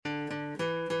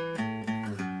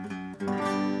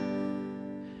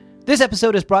This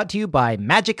episode is brought to you by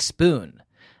Magic Spoon.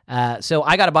 So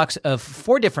I got a box of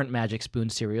 4 different Magic Spoon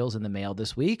cereals in the mail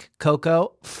this week: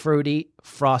 cocoa, fruity,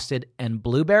 frosted, and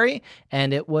blueberry,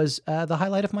 and it was the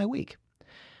highlight of my week.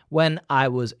 When I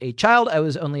was a child, I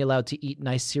was only allowed to eat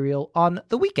nice cereal on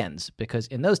the weekends because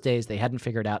in those days they hadn't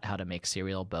figured out how to make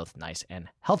cereal both nice and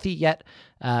healthy yet.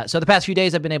 So the past few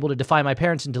days I've been able to defy my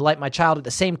parents and delight my child at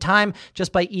the same time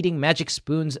just by eating Magic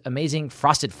Spoon's amazing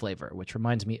frosted flavor, which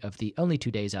reminds me of the only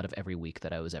 2 days out of every week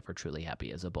that I was ever truly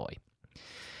happy as a boy.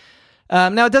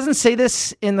 Now, it doesn't say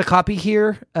this in the copy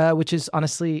here, which is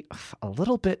honestly a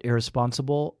little bit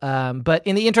irresponsible. But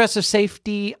in the interest of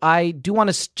safety, I do want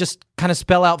to just kind of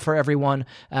spell out for everyone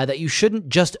that you shouldn't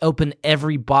just open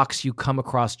every box you come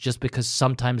across just because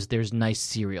sometimes there's nice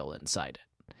cereal inside it.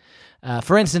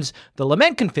 For instance, the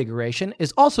Lament configuration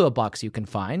is also a box you can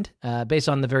find. Based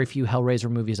on the very few Hellraiser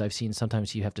movies I've seen,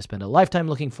 sometimes you have to spend a lifetime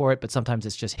looking for it, but sometimes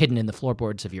it's just hidden in the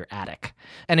floorboards of your attic.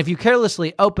 And if you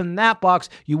carelessly open that box,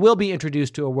 you will be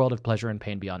introduced to a world of pleasure and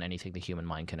pain beyond anything the human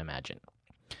mind can imagine.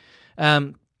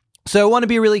 So I want to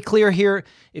be really clear here.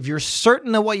 If you're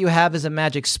certain that what you have is a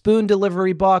Magic Spoon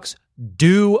delivery box,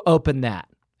 do open that.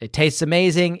 It tastes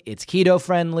amazing, it's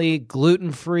keto-friendly,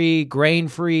 gluten-free,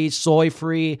 grain-free,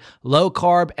 soy-free,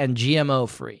 low-carb, and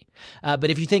GMO-free. But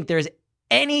if you think there's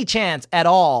any chance at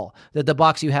all that the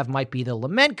box you have might be the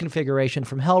Lament configuration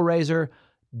from Hellraiser,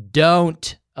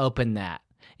 don't open that.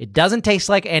 It doesn't taste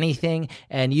like anything,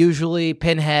 and usually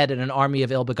Pinhead and an army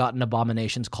of ill-begotten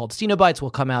abominations called Cenobites will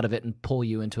come out of it and pull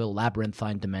you into a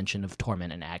labyrinthine dimension of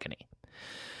torment and agony.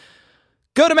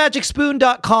 Go to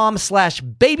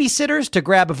magicspoon.com/babysitters to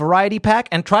grab a variety pack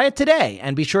and try it today.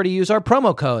 And be sure to use our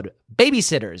promo code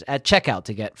BABYSITTERS at checkout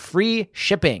to get free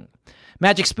shipping.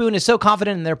 Magic Spoon is so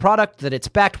confident in their product that it's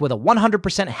backed with a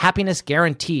 100% happiness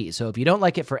guarantee. So if you don't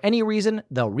like it for any reason,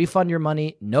 they'll refund your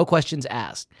money, no questions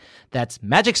asked. That's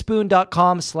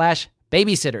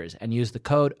magicspoon.com/babysitters and use the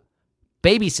code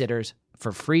BABYSITTERS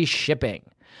for free shipping.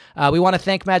 We want to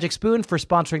thank Magic Spoon for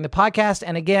sponsoring the podcast.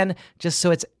 And again, just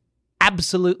so it's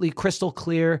absolutely crystal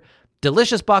clear,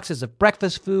 delicious boxes of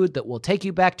breakfast food that will take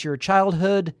you back to your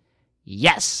childhood.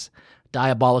 Yes.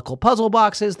 Diabolical puzzle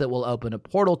boxes that will open a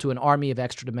portal to an army of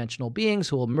extra-dimensional beings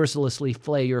who will mercilessly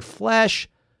flay your flesh.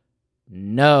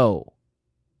 No.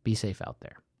 Be safe out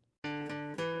there.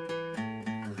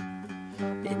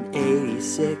 In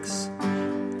 86,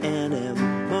 Anna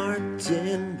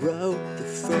Martin wrote the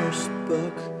first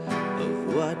book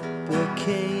of what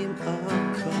became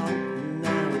a cult.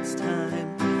 Now it's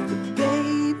time for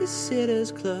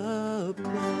Babysitter's Club.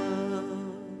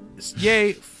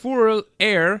 Yay, full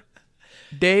air,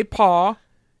 de pa,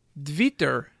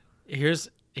 dvitter. Here's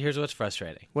what's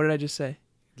frustrating. What did I just say?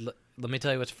 Let me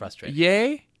tell you what's frustrating.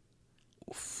 Yay,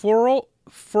 full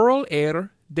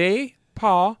air, de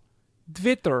pa,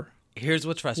 dvitter. Here's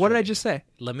what's frustrating. What did I just say?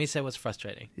 Let me say what's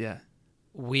frustrating. Yeah.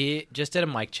 We just did a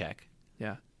mic check.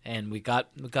 Yeah. And we got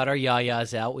our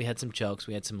yayas out. We had some jokes.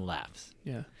 We had some laughs.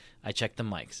 Yeah. I checked the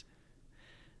mics.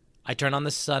 I turned on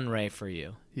the sun ray for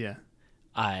you. Yeah.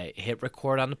 I hit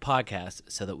record on the podcast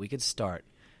so that we could start.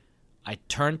 I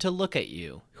turned to look at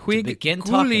you to begin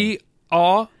talking. And you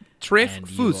are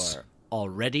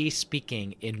already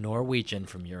speaking in Norwegian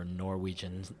from your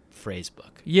Norwegian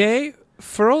phrasebook. Yay,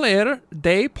 full air,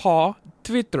 de pa,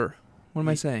 dvitter. What am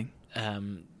I saying?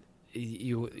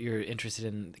 You're interested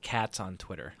in cats on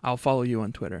Twitter. I'll follow you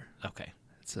on Twitter. Okay.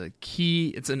 It's a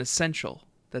key. It's an essential.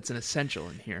 That's an essential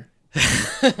in here.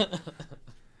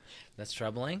 That's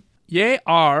troubling. Ye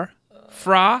are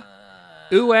fra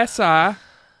USA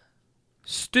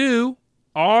stu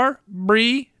are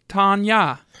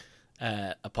Britannia.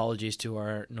 Apologies to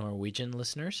our Norwegian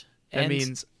listeners. That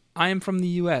means I am from the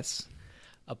U.S.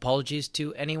 Apologies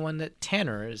to anyone that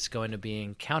Tanner is going to be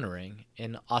encountering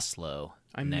in Oslo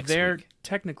next there week.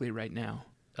 Technically right now.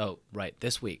 Oh, right,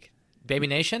 this week. Baby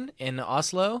Nation in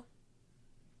Oslo?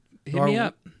 Hit me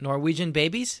up. Norwegian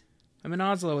babies? I'm in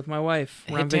Oslo with my wife.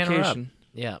 We're Hit on Tanner vacation. Up.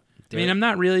 Yeah. I mean, I'm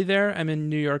not really there. I'm in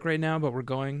New York right now, but we're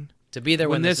going. To be there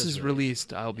when this is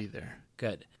released, I'll be there.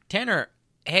 Good. Tanner,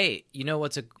 hey, you know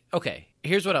what's Okay,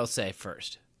 here's what I'll say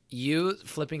first. You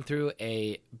flipping through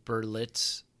a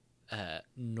Berlitz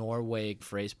Norway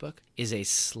phrasebook is a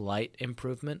slight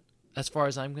improvement as far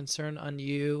as I'm concerned on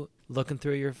you looking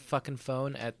through your fucking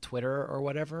phone at Twitter or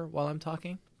whatever while I'm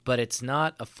talking. But it's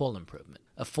not a full improvement.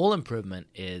 A full improvement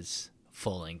is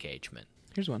full engagement.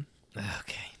 Here's one.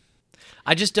 Okay.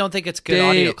 I just don't think it's good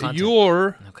audio content.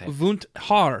 Your wunt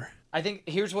har. I think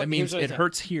here's what that means. It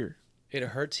hurts here. It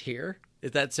hurts here.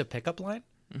 Is that a pickup line?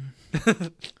 Mm-hmm.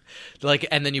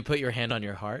 And then you put your hand on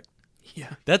your heart.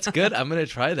 Yeah, that's good. I'm gonna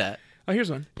try that. Oh,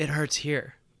 here's one. It hurts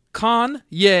here. Kan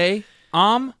ye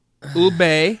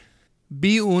ube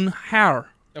biun har.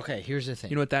 Okay, here's the thing.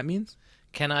 You know what that means?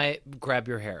 Can I grab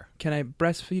your hair? Can I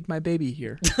breastfeed my baby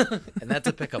here? And that's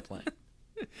a pickup line.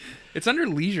 It's under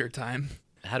leisure time.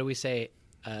 How do we say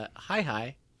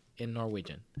hi in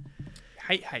Norwegian?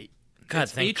 Hi. God,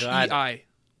 It's thank God. H-E-I.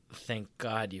 Thank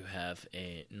God you have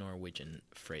a Norwegian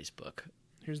phrase book.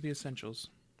 Here's the essentials.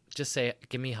 Just say,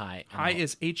 give me hi. and Hi I'll-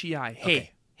 is H-E-I. Hey. Okay.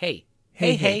 Hey. Hey,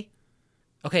 Hey, hey. hey.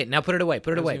 Okay, now put it away.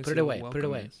 Put it I was away. gonna Put it say away. what Put it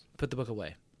welcome away. is. Put the book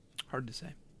away. Hard to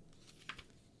say.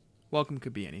 Welcome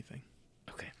could be anything.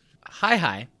 Okay.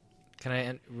 Hi. Can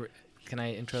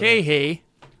I intro? Hey, that? hey.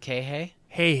 Okay, hey.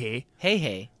 Hey, hey. Hey,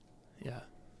 hey. Yeah.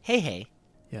 Hey.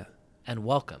 Yeah. And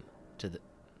welcome to the.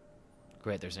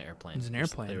 Great, there's an airplane. There's an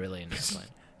airplane. There's really an airplane.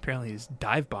 Apparently he's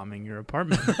dive bombing your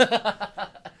apartment.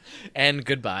 And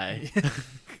goodbye.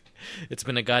 It's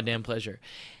been a goddamn pleasure.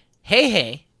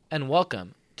 Hey, and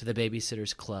welcome to the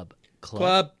Babysitters Club.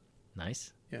 Club.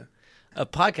 Nice. Yeah. A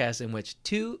podcast in which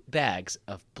two bags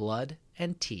of blood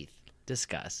and teeth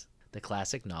discuss the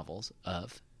classic novels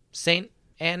of St.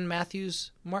 Anne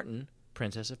Matthews Martin,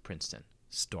 Princess of Princeton,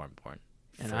 Stormborn.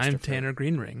 And First I'm of her- Tanner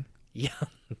Greenring. Yeah.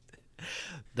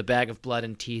 The bag of blood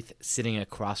and teeth sitting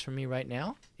across from me right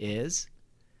now is...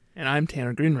 And I'm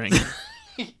Tanner Greenring.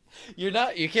 You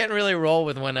can't really roll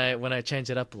with when I change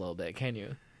it up a little bit, can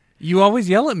you? You always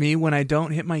yell at me when I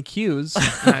don't hit my cues.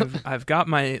 I've got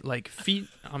my feet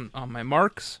on my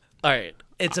marks. All right.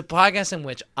 It's a podcast in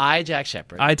which I, Jack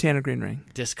Shepard, I Tanner Greenring.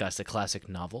 discuss the classic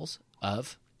novels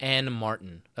of Anne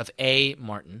Martin, of A.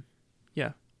 Martin,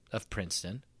 Yeah. of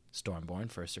Princeton, Stormborn,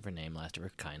 first of her name, last of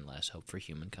her kind, last hope for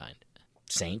humankind.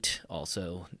 Saint,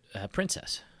 also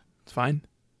princess. It's fine.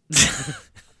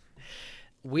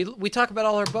 We talk about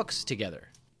all our books together.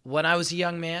 When I was a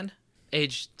young man,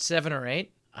 aged 7 or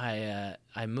 8, I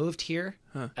moved here.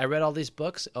 Huh. I read all these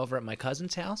books over at my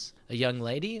cousin's house. A young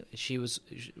lady, she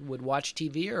would watch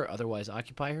TV or otherwise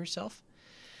occupy herself.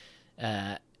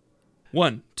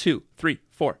 1, 2, 3,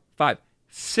 4, 5,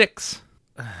 6.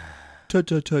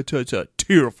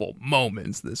 Tearful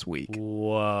moments this week.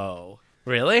 Whoa!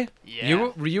 Really?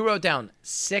 Yeah. You wrote down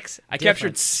 6. I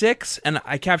captured 6, and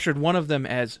I captured one of them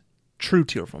as true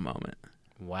tearful moment.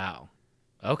 Wow.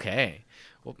 Okay.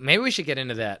 Well, maybe we should get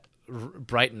into that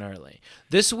bright and early.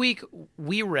 This week,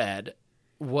 we read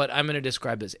what I'm going to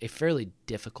describe as a fairly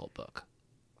difficult book.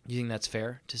 You think that's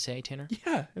fair to say, Tanner?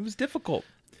 Yeah, it was difficult.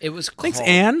 It was called... Thanks,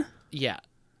 Anne. Yeah.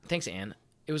 Thanks, Anne.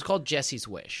 It was called Jessi's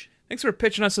Wish. Thanks for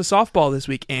pitching us a softball this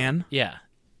week, Anne. Yeah.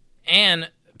 Anne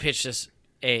pitched us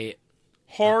a...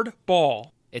 Hard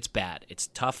ball. It's bad. It's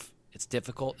tough. It's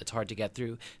difficult. It's hard to get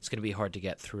through. It's going to be hard to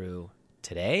get through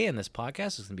today in this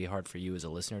podcast. It's going to be hard for you as a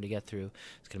listener to get through.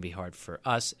 It's going to be hard for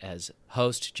us as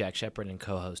host, Jack Shepard, and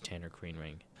co-host, Tanner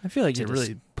Greenring. I feel like To you're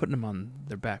really putting them on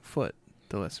their back foot,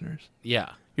 the listeners.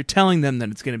 Yeah. You're telling them that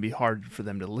it's going to be hard for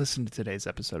them to listen to today's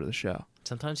episode of the show.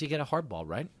 Sometimes you get a hard ball,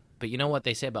 right? But you know what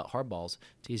they say about hard balls?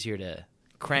 It's easier to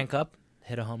crank up,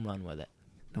 hit a home run with it.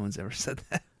 No one's ever said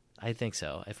that. I think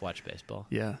so. I've watched baseball.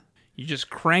 Yeah. You just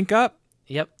crank up.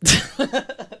 Yep.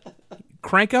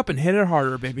 Crank up and hit it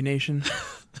harder, Baby Nation.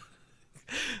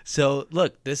 So,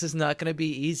 look, this is not going to be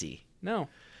easy. No.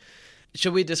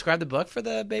 Should we describe the book for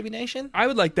the Baby Nation? I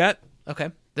would like that.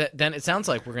 Okay. Then it sounds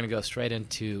like we're going to go straight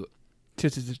into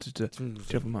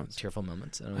Tearful moments. tearful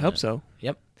moments. I hope so.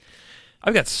 Yep.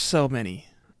 I've got so many.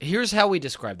 Here's how we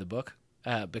describe the book,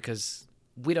 because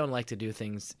we don't like to do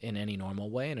things in any normal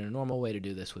way, and a normal way to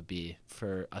do this would be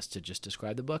for us to just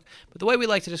describe the book. But the way we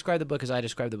like to describe the book is I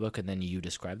describe the book, and then you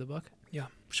describe the book. Yeah.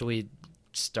 Should we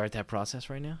start that process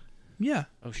right now? Yeah.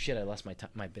 Oh, shit, I lost my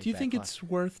big Do you bad think clock. it's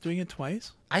worth doing it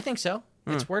twice? I think so.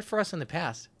 It's worked for us in the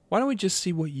past. Why don't we just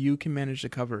see what you can manage to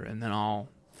cover, and then I'll...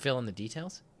 Fill in the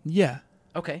details? Yeah.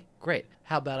 Okay, great.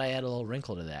 How about I add a little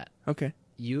wrinkle to that? Okay.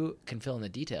 You can fill in the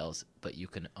details, but you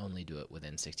can only do it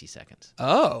within 60 seconds.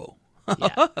 Oh.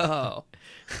 Yeah. Oh.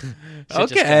 So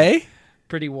just Okay.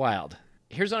 pretty wild.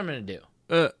 Here's what I'm going to do.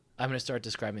 I'm going to start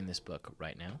describing this book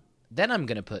right now. Then I'm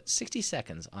going to put 60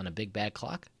 seconds on a big bad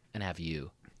clock and have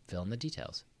you fill in the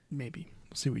details. Maybe.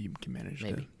 We'll see what you can manage.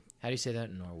 Maybe. How do you say that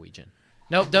in Norwegian?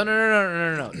 No.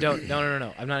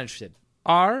 No. I'm not interested.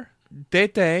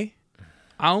 Dette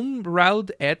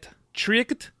raud et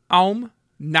trygt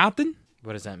natten?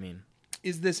 What does that mean?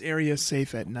 Is this area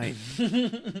safe at night?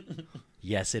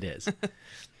 Yes, it is.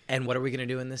 And what are we going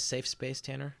to do in this safe space,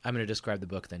 Tanner? I'm going to describe the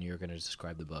book, then you're going to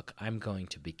describe the book. I'm going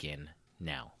to begin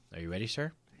now. Are you ready,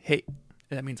 sir? Hey,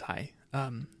 that means hi.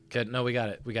 Good. No, we got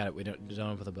it. We don't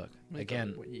open the book.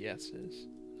 Again, What yes is.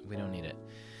 we don't need it.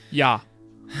 Yeah.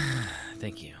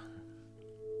 Thank you.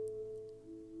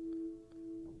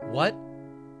 What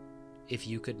if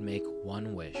you could make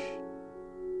one wish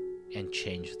and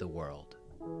change the world?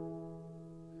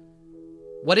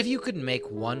 What if you could make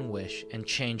one wish and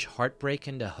change heartbreak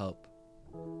into hope,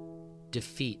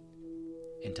 defeat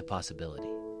into possibility?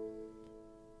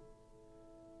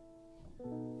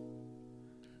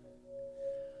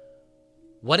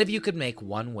 What if you could make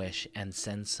one wish and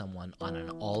send someone on an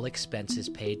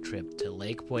all-expenses-paid trip to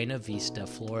Lake Buena Vista,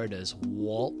 Florida's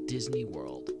Walt Disney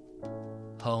World,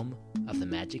 home of the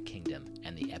Magic Kingdom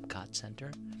and the Epcot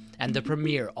Center, and the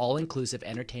premier all-inclusive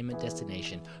entertainment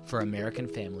destination for American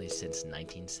families since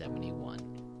 1971?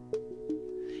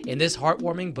 In this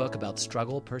heartwarming book about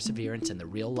struggle, perseverance, and the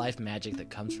real-life magic that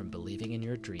comes from believing in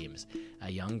your dreams,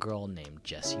 a young girl named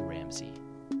Jessi Ramsey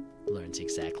learns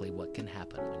exactly what can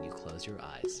happen when you close your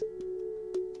eyes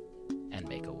and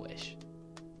make a wish.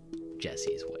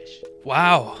 Jessi's wish.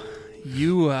 Wow.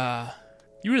 You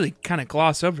really kind of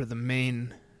gloss over the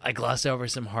main... I glossed over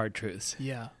some hard truths.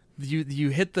 Yeah. You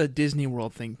hit the Disney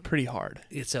World thing pretty hard.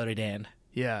 So did Anne.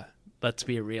 Yeah. Let's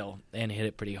be real. Anne hit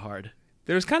it pretty hard.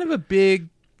 There's kind of a big...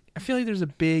 I feel like there's a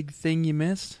big thing you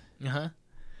missed. Uh-huh.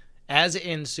 As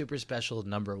in Super Special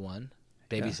number 1,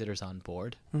 Babysitters on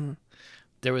Board,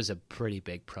 there was a pretty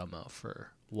big promo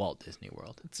for Walt Disney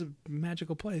World. It's a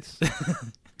magical place.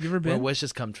 You ever been? Where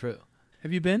wishes come true.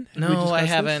 Have you been? No, I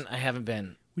haven't. I haven't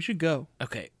been. We should go.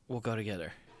 Okay, we'll go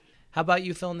together. How about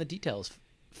you fill in the details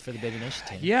for the Baby Nation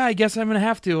team? Yeah, I guess I'm going to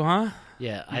have to, huh?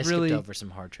 Yeah, I really skipped over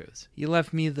some hard truths. You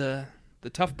left me the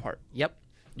tough part. Yep.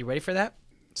 You ready for that?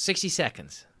 60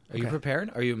 seconds. Are you Okay. prepared?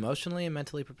 Are you emotionally and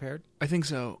mentally prepared? I think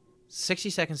so. 60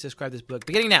 seconds to describe this book.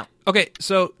 Beginning now. Okay,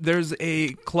 so there's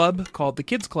a club called the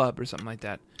Kids Club or something like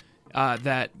that,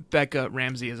 that Becca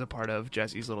Ramsey is a part of,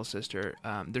 Jessi's little sister.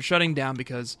 They're shutting down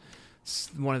because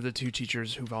one of the two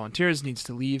teachers who volunteers needs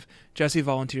to leave. Jessi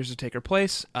volunteers to take her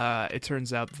place. It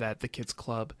turns out that the Kids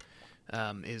Club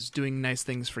is doing nice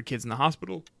things for kids in the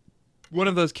hospital. One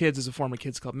of those kids is a former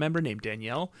Kids Club member named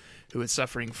Danielle, who is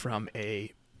suffering from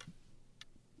a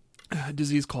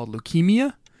disease called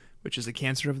leukemia, which is a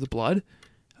cancer of the blood.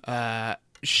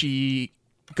 She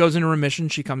goes into remission.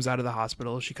 She comes out of the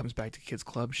hospital. She comes back to Kids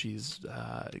Club. She's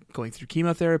going through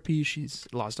chemotherapy. She's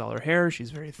lost all her hair.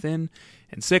 She's very thin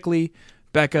and sickly.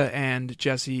 Becca and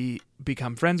Jessi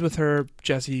become friends with her.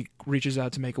 Jessi reaches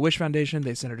out to Make-A-Wish Foundation.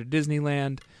 They send her to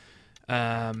Disneyland.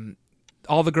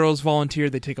 All the girls volunteer.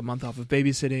 They take a month off of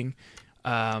babysitting.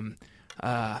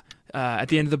 At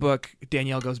the end of the book,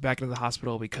 Danielle goes back into the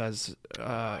hospital because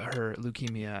her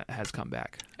leukemia has come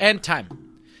back. And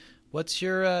time. What's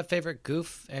your favorite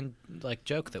goof and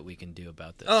joke that we can do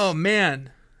about this? Oh,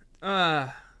 man.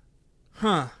 I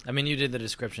mean, you did the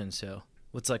description, so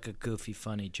what's a goofy,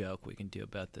 funny joke we can do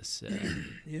about this?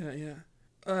 Yeah.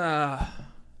 I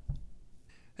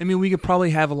mean, we could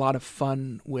probably have a lot of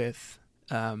fun with...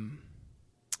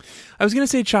 I was going to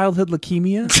say childhood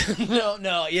leukemia.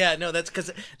 No, that's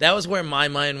because that was where my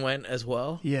mind went as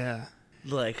well. Yeah.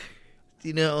 I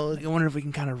wonder if we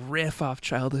can kind of riff off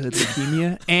childhood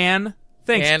leukemia. Anne.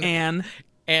 Thanks, Anne.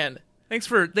 Anne. Thanks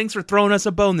for throwing us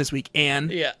a bone this week, Anne.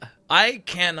 Yeah. I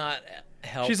cannot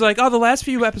help. She's like, the last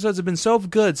few episodes have been so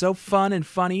good, so fun and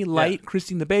funny, light. Yeah.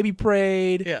 Christine the Baby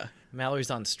prayed. Yeah. Mallory's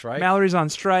on strike.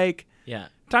 Yeah.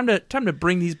 Time to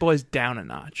bring these boys down a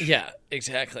notch. Yeah,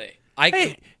 exactly.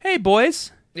 Hey,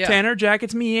 boys. Yeah. Tanner, Jack,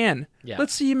 it's me, Ann. Yeah.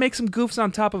 Let's see you make some goofs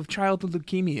on top of childhood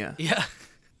leukemia. Yeah.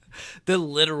 The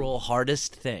literal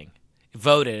hardest thing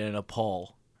voted in a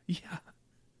poll. Yeah.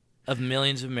 Of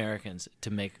millions of Americans to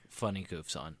make funny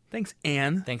goofs on. Thanks,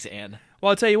 Ann. Well,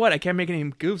 I'll tell you what, I can't make any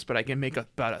goofs, but I can make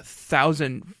about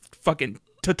 1,000 fucking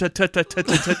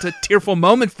tearful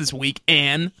moments this week,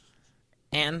 Ann.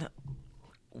 And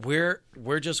we're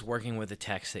just working with the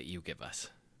text that you give us.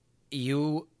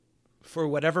 You, for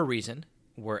whatever reason,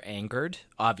 were angered,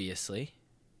 obviously,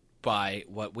 by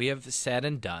what we have said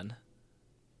and done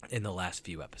in the last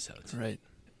few episodes. Right.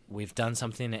 We've done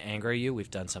something to anger you. We've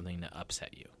done something to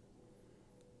upset you.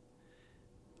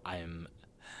 I am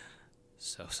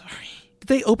so sorry. Did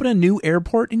they open a new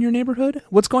airport in your neighborhood?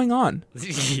 What's going on?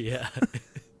 Yeah.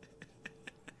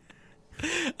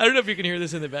 I don't know if you can hear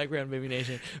this in the background, Baby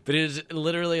Nation, but it is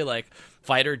literally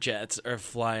fighter jets are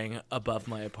flying above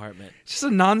my apartment. It's just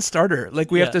a non-starter.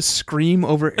 We have to scream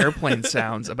over airplane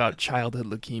sounds about childhood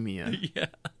leukemia. Yeah.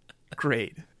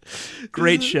 Great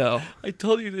show. I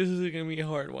told you this is going to be a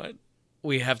hard one.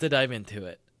 We have to dive into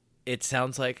it. It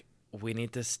sounds like we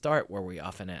need to start where we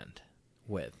often end,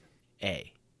 with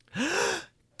A.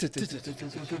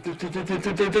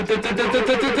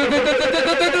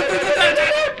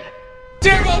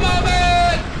 Terrible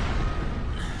moment!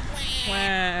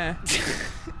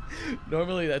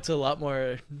 Normally that's a lot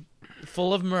more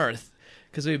full of mirth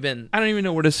because we've been... I don't even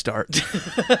know where to start.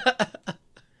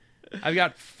 I've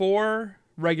got 4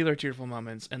 regular tearful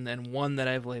moments and then one that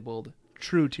I've labeled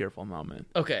true tearful moment.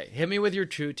 Okay, hit me with your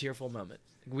true tearful moment.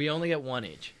 We only get one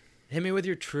each. Hit me with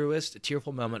your truest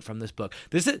tearful moment from this book.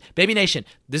 This is Baby Nation.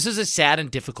 This is a sad and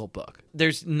difficult book.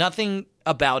 There's nothing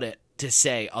about it to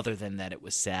say other than that it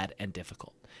was sad and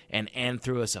difficult. And Anne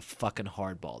threw us a fucking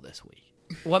hardball this week.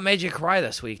 What made you cry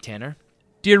this week, Tanner?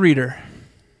 Dear reader.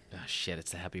 Oh, shit,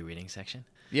 it's the happy reading section.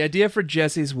 The idea for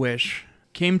Jessi's wish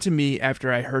came to me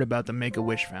after I heard about the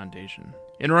Make-A-Wish Foundation,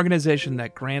 an organization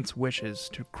that grants wishes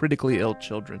to critically ill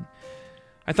children.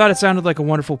 I thought it sounded like a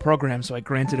wonderful program, so I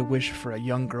granted a wish for a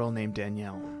young girl named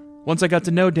Danielle. Once I got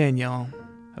to know Danielle,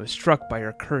 I was struck by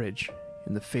her courage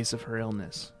in the face of her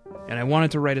illness, and I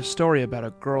wanted to write a story about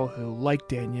a girl who, like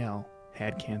Danielle,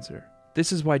 had cancer.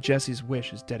 This is why Jessi's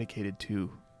wish is dedicated to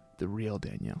the real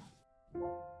Danielle.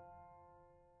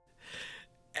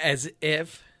 As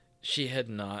if she had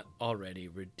not already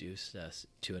reduced us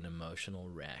to an emotional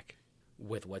wreck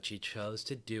with what she chose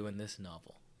to do in this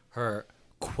novel. Her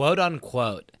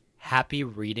quote-unquote happy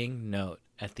reading note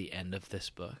at the end of this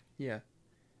book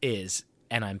is,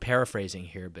 and I'm paraphrasing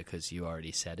here because you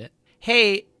already said it,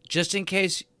 hey, just in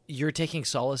case you're taking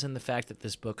solace in the fact that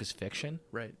this book is fiction,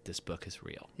 right? This book is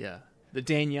real. Yeah. The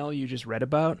Danielle you just read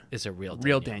about is a real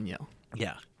Danielle.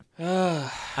 Yeah.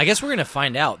 I guess we're going to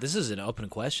find out. This is an open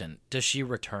question. Does she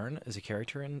return as a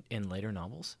character in later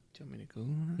novels? Do you want me to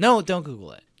Google it? No, don't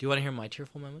Google it. Do you want to hear my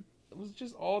tearful moment? It was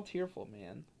just all tearful,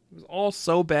 man. It was all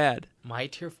so bad. My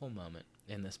tearful moment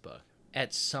in this book.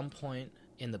 At some point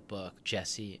in the book,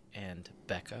 Jessi and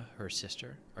Becca, her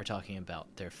sister, are talking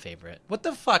about their favorite... What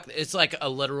the fuck? It's like a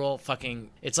literal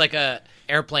fucking... It's like a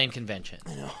airplane convention.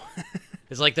 I know.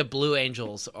 It's like the Blue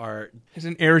Angels are... There's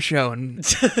an air show in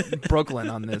Brooklyn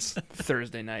on this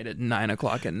Thursday night at 9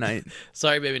 o'clock at night.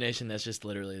 Sorry, Baby Nation, that's just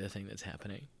literally the thing that's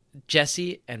happening.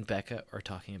 Jessi and Becca are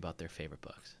talking about their favorite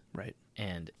books. Right.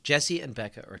 And Jessi and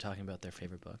Becca are talking about their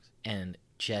favorite books. And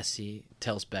Jessi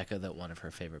tells Becca that one of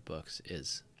her favorite books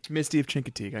is... Misty of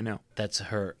Chincoteague, I know. That's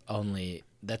her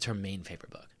main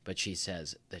favorite book. But she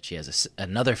says that she has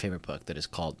another favorite book that is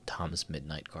called Tom's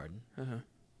Midnight Garden. Uh-huh.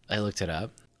 I looked it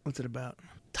up. What's it about?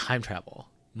 Time travel.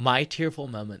 My tearful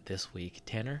moment this week,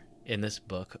 Tanner, in this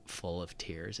book full of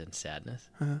tears and sadness,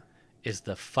 is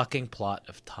the fucking plot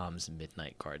of Tom's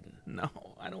Midnight Garden. No,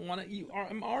 I don't want to.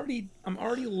 I'm already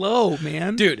low,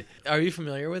 man. Dude, are you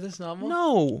familiar with this novel?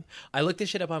 No. I looked this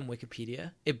shit up on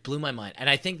Wikipedia. It blew my mind.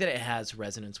 And I think that it has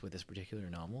resonance with this particular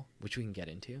novel, which we can get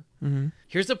into. Mm-hmm.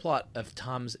 Here's the plot of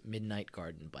Tom's Midnight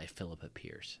Garden by Philippa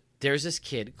Pierce. There's this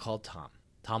kid called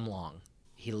Tom Long.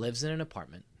 He lives in an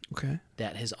apartment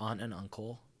that his aunt and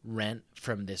uncle rent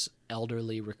from this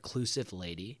elderly reclusive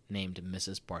lady named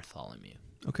Mrs. Bartholomew.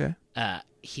 Okay.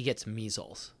 He gets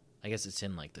measles. I guess it's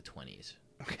in like the 20s.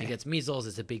 Okay. He gets measles.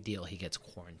 It's a big deal. He gets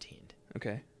quarantined.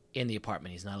 Okay. In the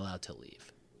apartment. He's not allowed to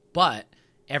leave. But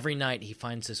every night he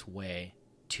finds this way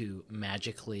to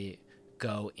magically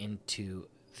go into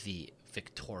the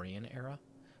Victorian era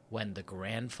when the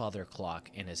grandfather clock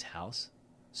in his house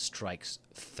strikes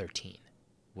 13.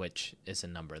 Which is a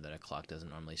number that a clock doesn't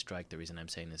normally strike. The reason I'm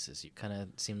saying this is you kind of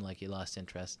seemed like you lost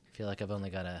interest. I feel like I've only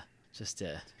got to just...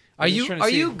 Are you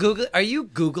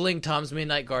Googling Tom's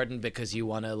Midnight Garden because you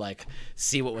want to like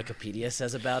see what Wikipedia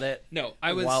says about it? No,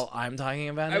 while I'm talking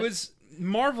about it. I was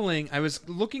marveling. I was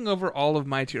looking over all of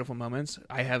my tearful moments.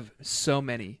 I have so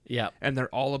many. Yeah, and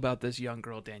they're all about this young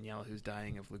girl Danielle who's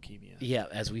dying of leukemia. Yeah,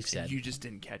 as we've said. And you just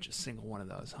didn't catch a single one of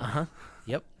those. Huh? Uh huh.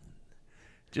 Yep.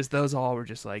 Just those all were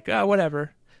just like,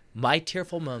 whatever. My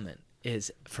tearful moment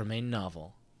is from a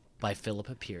novel by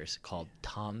Philippa Pierce called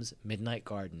Tom's Midnight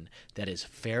Garden that is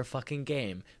fair fucking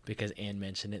game because Anne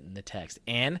mentioned it in the text.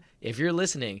 Anne, if you're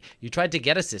listening, you tried to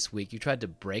get us this week. You tried to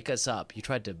break us up. You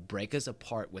tried to break us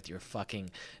apart with your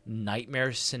fucking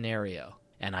nightmare scenario.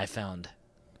 And I found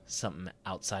something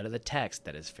outside of the text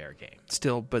that is fair game.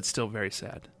 Still very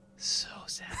sad. So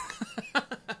sad.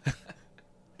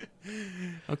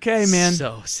 Okay, man.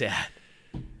 So sad.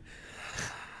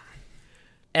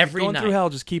 Going through hell,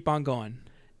 just keep on going.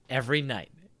 Every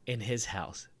night in his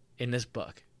house, in this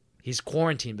book, he's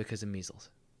quarantined because of measles.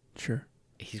 Sure.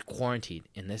 He's quarantined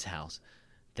in this house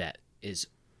that is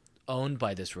owned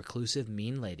by this reclusive,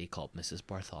 mean lady called Mrs.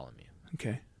 Bartholomew.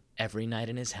 Okay. Every night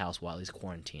in his house while he's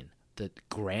quarantined, the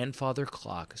grandfather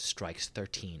clock strikes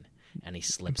 13, and he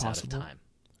slips out of time.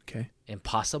 Okay.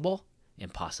 Impossible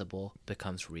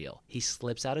becomes real. He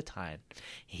slips out of time.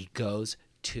 He goes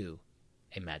to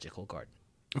a magical garden.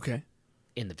 Okay.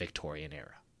 In the Victorian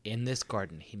era. In this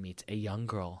garden, he meets a young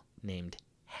girl named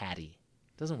Hattie.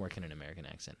 Doesn't work in an American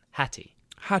accent. Hattie.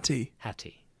 Hattie.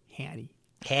 Hattie. Hattie.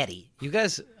 Hattie. You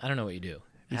guys, I don't know what you do.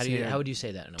 How would you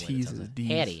say that in a way that T's sounds is like D's.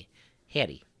 Hattie.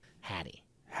 Hattie. Hattie.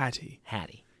 Hattie.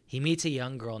 Hattie. He meets a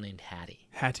young girl named Hattie,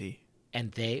 Hattie.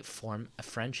 and they form a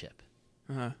friendship.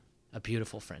 Uh-huh. A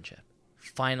beautiful friendship.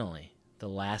 Finally, the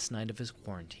last night of his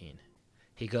quarantine,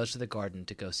 he goes to the garden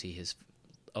to go see his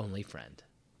only friend,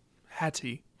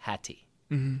 Hattie. Hattie.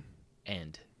 Mm-hmm.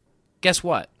 And guess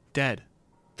what? Dead.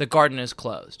 The garden is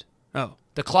closed. Oh.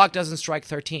 The clock doesn't strike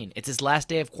 13. It's his last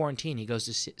day of quarantine. He goes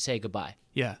to say goodbye.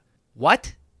 Yeah.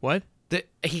 What? What?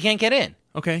 He can't get in.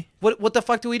 Okay. What the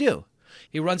fuck do we do?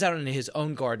 He runs out into his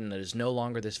own garden that is no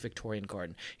longer this Victorian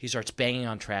garden. He starts banging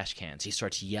on trash cans. He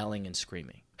starts yelling and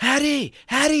screaming. Hattie!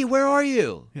 Hattie, where are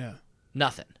you? Yeah.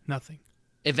 Nothing. Nothing.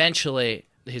 Eventually,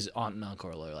 his aunt and uncle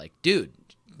are like, dude,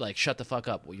 like, shut the fuck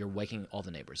up. You're waking all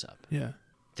the neighbors up. Yeah.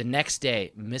 The next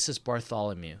day, Mrs.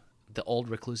 Bartholomew, the old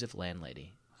reclusive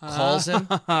landlady, calls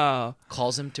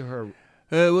him to her...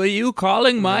 were you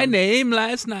calling my name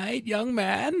last night, young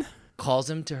man? Calls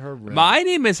him to her room. My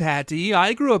name is Hattie.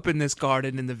 I grew up in this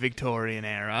garden in the Victorian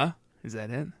era. Is that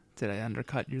it? Did I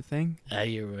undercut your thing?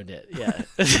 You ruined it. Yeah.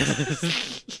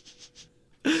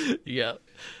 Yeah.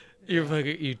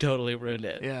 You totally ruined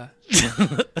it. Yeah.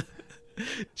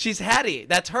 She's Hattie.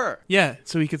 That's her. Yeah,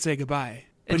 so he could say goodbye.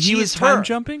 But And he was she's time her.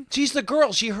 jumping? She's the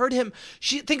girl. She heard him.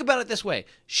 Think about it this way.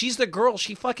 She's the girl.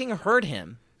 She fucking heard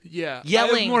him Yeah.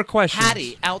 yelling I have more questions.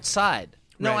 Hattie outside.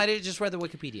 No, Right. I just read the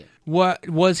Wikipedia. What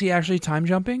was he actually time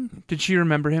jumping? Did she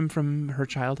remember him from her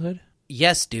childhood?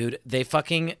 Yes, dude. They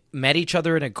fucking met each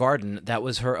other in a garden. That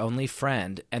was her only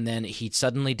friend. And then he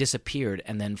suddenly disappeared.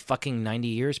 And then fucking 90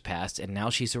 years passed. And now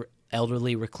she's an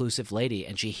elderly reclusive lady.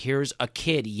 And she hears a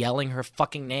kid yelling her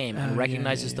fucking name and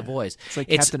recognizes the voice. It's like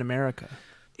Captain America.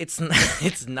 It's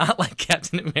not like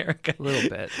Captain America. A little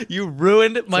bit. You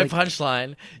ruined my like-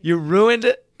 punchline. You ruined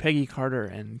it. Peggy Carter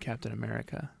and Captain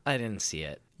America. I didn't see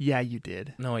it. Yeah, you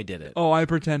did. No, I didn't. Oh, I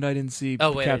pretend I didn't see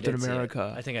Oh, wait, I Captain did see it.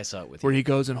 America. I think I saw it with where you. he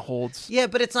goes and holds Yeah,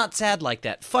 but it's not sad like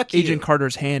that. Fuck you. Agent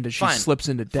Carter's hand as she Fine. slips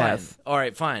into death. Fine. All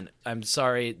right, fine. I'm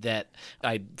sorry that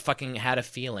I fucking had a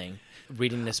feeling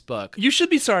reading this book. You should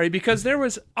be sorry because there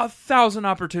was 1,000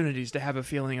 opportunities to have a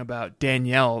feeling about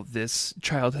Danielle, this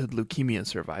childhood leukemia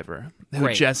survivor, who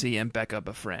Great. Jessi and Becca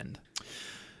befriend.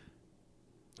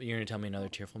 You're going to tell me another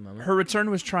tearful moment? Her return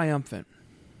was triumphant.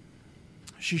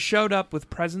 She showed up with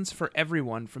presents for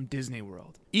everyone from Disney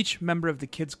World. Each member of the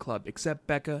kids club except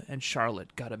Becca and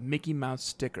Charlotte got a Mickey Mouse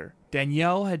sticker.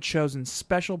 Danielle had chosen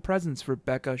special presents for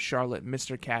Becca, Charlotte,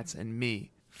 Mr. Katz, and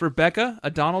me. For Becca, a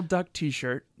Donald Duck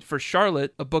t-shirt. For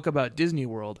Charlotte, a book about Disney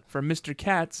World. For Mr.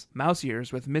 Katz, mouse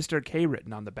ears with Mr. K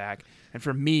written on the back. And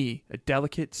for me, a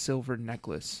delicate silver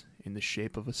necklace in the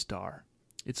shape of a star.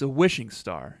 It's a wishing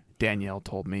star, Danielle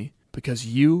told me, because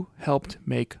you helped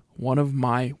make one of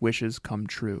my wishes come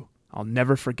true. I'll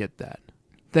never forget that.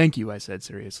 Thank you, I said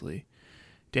seriously.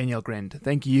 Danielle grinned.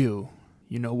 Thank you.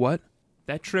 You know what?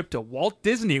 That trip to Walt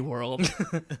Disney World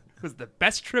was the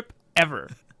best trip ever.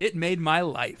 It made my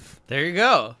life. There you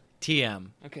go.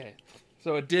 TM. Okay.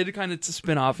 So it did kind of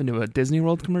spin off into a Disney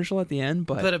World commercial at the end,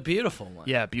 but But a beautiful one.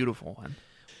 yeah, beautiful one.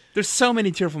 There's so many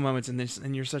tearful moments in this,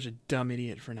 and you're such a dumb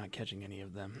idiot for not catching any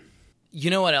of them. You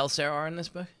know what else there are in this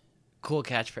book? Cool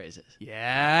catchphrases.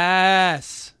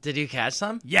 Yes. Did you catch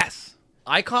some? Yes.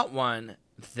 I caught one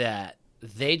that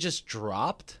they just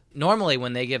dropped. Normally,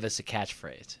 when they give us a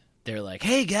catchphrase, they're like,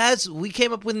 hey, guys, we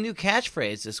came up with a new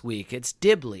catchphrase this week. It's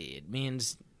dibbly. It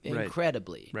means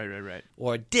incredibly. Right.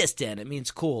 Or distant. It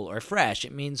means cool. Or fresh.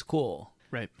 It means cool.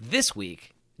 Right. This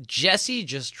week, Jessi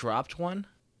just dropped one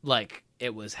like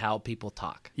it was how people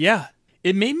talk. Yeah.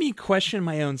 It made me question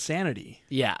my own sanity.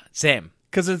 Yeah, same.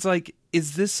 Because it's like,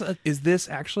 is this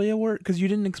actually a word? Because you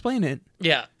didn't explain it.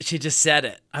 Yeah, she just said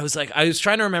it. I was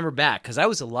trying to remember back because I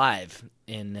was alive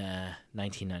in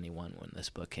 1991 when this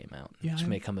book came out, Yeah, which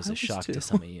may come as I a was shock too. to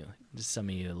some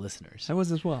of you listeners. I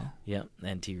was as well. Yeah,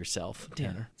 and to yourself,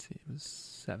 Tanner. Let's see, it was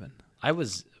 7. I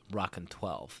was rocking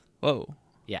 12. Whoa.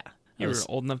 Yeah. You were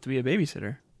old enough to be a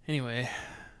babysitter.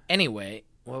 Anyway,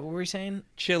 what were we saying?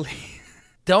 Chili.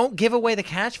 Don't give away the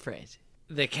catchphrase.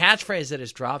 The catchphrase that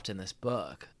is dropped in this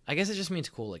book, I guess it just means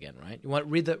cool again, right? You want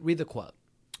read the quote.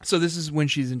 So this is when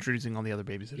she's introducing all the other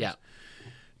babysitters. Yeah.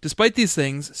 Despite these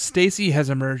things, Stacy has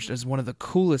emerged as one of the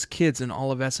coolest kids in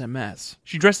all of SMS.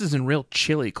 She dresses in real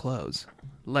chilly clothes.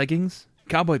 Leggings,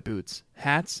 cowboy boots,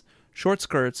 hats, short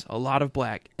skirts, a lot of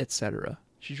black, etc.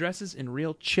 She dresses in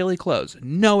real chilly clothes.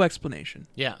 No explanation.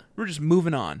 Yeah. We're just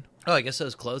moving on. Oh, I guess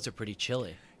those clothes are pretty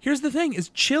chilly. Here's the thing: is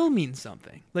chill means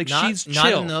something. Like she's chill.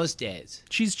 Not in those days.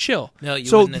 She's chill. No, you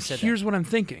so wouldn't have said that. here's what I'm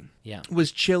thinking. Yeah.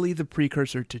 Was chilly the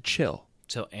precursor to chill?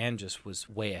 So Anne just was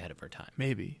way ahead of her time.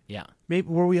 Maybe. Yeah. Maybe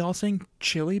were we all saying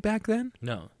chilly back then?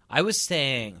 No. I was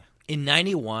saying in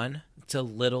 91, it's a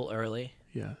little early.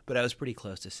 Yeah. But I was pretty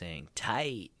close to saying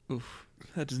tight. Oof.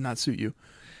 That does not suit you.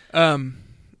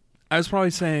 I was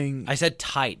probably saying I said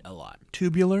tight a lot.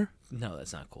 tubular, No,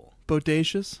 that's not cool.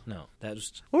 bodacious. No, that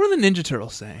was... What were the Ninja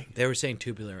Turtles saying? They were saying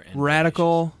tubular and...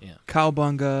 Radical, bodacious.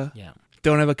 cowbunga, Yeah.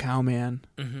 don't have a cowman.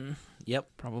 Mm-hmm. Yep.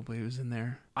 Probably was in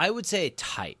there. I would say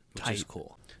tight, which is Tight.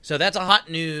 cool. So that's a hot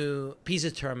new piece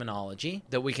of terminology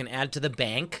that we can add to the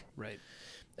bank. Right.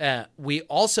 We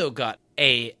also got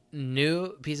a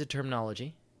new piece of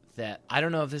terminology that I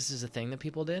don't know if this is a thing that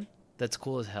people did that's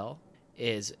cool as hell,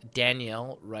 is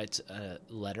Danielle writes a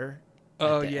letter.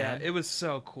 Oh, at the yeah. end. It was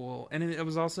so cool. And it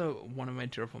was also one of my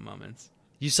tearful moments.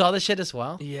 You saw this shit as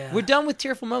well? Yeah. We're done with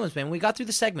tearful moments, man. We got through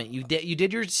the segment. You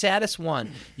did your saddest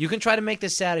one. You can try to make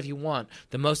this sad if you want.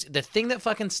 The thing that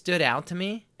fucking stood out to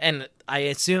me, and I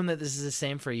assume that this is the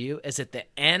same for you, is at the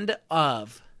end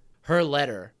of her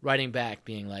letter writing back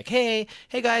being like, hey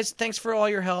guys, thanks for all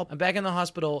your help. I'm back in the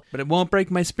hospital. But it won't break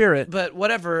my spirit. But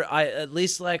whatever, at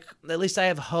least I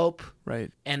have hope.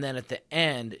 Right. And then at the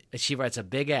end, she writes a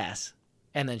big ass.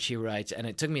 And then she writes, and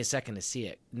it took me a second to see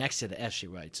it. Next to the S, she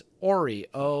writes, Ori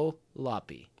O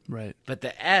Loppy. Right. But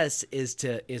the S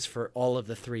is for all of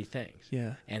the three things.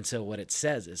 Yeah. And so what it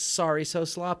says is, sorry, so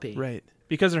sloppy. Right.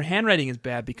 Because her handwriting is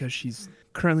bad because she's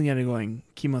currently undergoing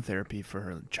chemotherapy for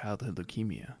her childhood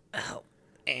leukemia. Oh,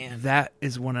 and That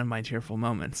is one of my tearful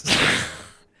moments.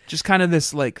 Just kind of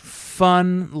this like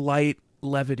fun, light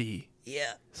levity.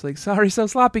 yeah. It's like, sorry, so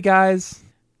sloppy, guys.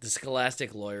 The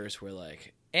Scholastic lawyers were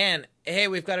like, and hey,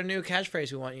 we've got a new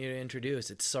catchphrase we want you to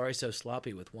introduce. It's sorry, so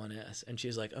sloppy with one S. And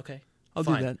she's like, okay, I'll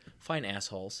fine. do that. Fine,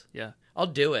 assholes. Yeah. I'll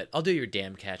do it. I'll do your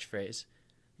damn catchphrase.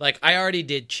 Like, I already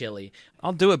did chili.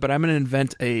 I'll do it, but I'm going to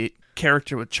invent a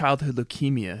character with childhood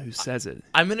leukemia who says it.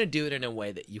 I'm going to do it in a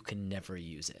way that you can never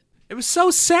use it. It was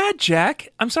so sad,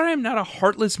 Jack. I'm sorry I'm not a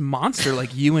heartless monster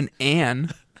like you and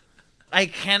Anne. I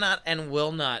cannot and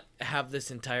will not have this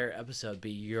entire episode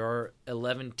be your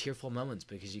 11 tearful moments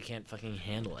because you can't fucking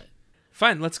handle it.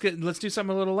 Fine, let's do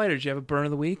something a little lighter. Do you have a burn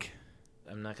of the week?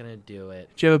 I'm not going to do it.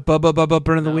 Do you have a bubba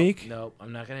burn of the week? No,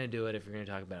 I'm not going to do it if you're going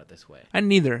to talk about it this way. I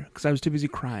didn't either, because I was too busy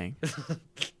crying.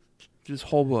 This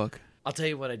whole book. I'll tell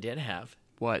you what I did have.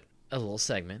 What? A little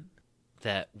segment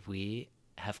that we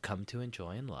have come to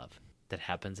enjoy and love that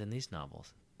happens in these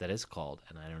novels that is called,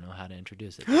 and I don't know how to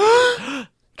introduce it.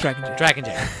 Track and Jack. Track and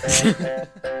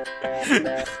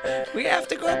Jack. We have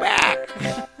to go back.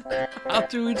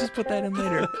 After we just put that in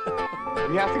later.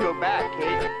 We have to go back,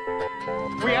 Kate.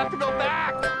 We have to go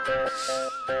back.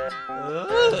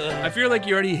 I feel like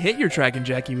you already hit your Track and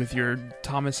Jackie with your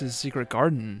Thomas's Secret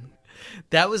Garden.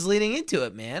 That was leading into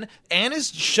it, man. Anne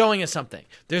is showing us something.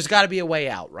 There's got to be a way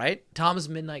out, right? Tom's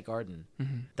Midnight Garden.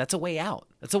 Mm-hmm. That's a way out.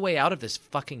 That's a way out of this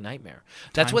fucking nightmare.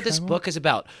 That's Time what this travel? book is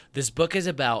about. This book is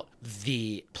about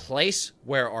the place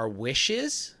where our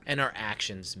wishes and our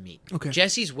actions meet. Okay.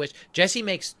 Jessi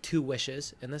makes 2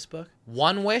 wishes in this book.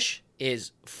 One wish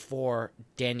is for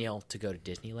Danielle to go to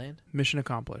Disneyland. Mission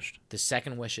accomplished. The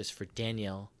second wish is for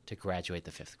Danielle to graduate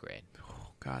the 5th grade. Oh,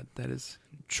 God, that is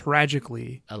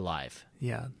tragically... Alive.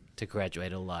 Yeah. To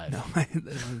graduate alive. No, I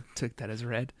took that as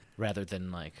read. Rather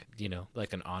than like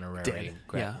an honorary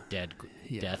Dead.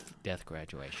 death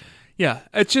graduation. Yeah,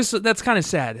 it's just, that's kind of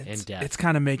sad. In death. It's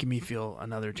kind of making me feel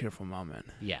another tearful moment.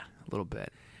 Yeah. A little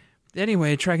bit.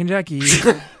 Anyway, Track and Jackie.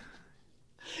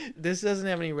 This doesn't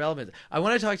have any relevance. I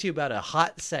want to talk to you about a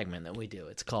hot segment that we do.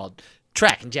 It's called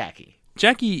Track and Jackie.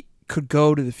 Jackie could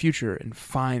go to the future and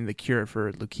find the cure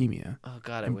for leukemia. Oh,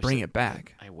 God. And bring it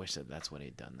back. I wish that that's what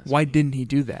he'd done this Why week. didn't he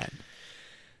do that?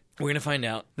 We're going to find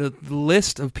out. The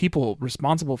list of people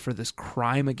responsible for this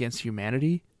crime against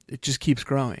humanity, it just keeps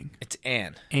growing. It's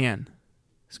Anne. Anne.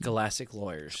 Scholastic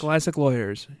lawyers. Scholastic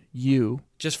lawyers. You.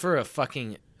 Just for a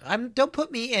fucking... don't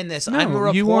put me in this. I'm a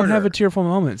reporter. You won't have a tearful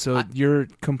moment, so you're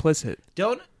complicit.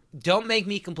 Don't make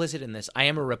me complicit in this. I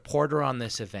am a reporter on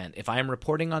this event. If I am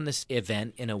reporting on this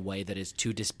event in a way that is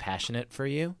too dispassionate for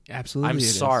you, Absolutely, I'm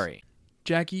sorry.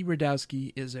 Jackie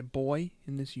Radowski is a boy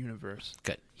in this universe.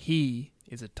 Good. He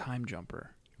is a time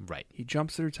jumper. Right. He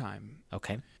jumps through time.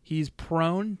 Okay. He's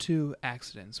prone to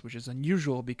accidents, which is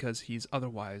unusual because he's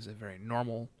otherwise a very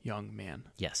normal young man.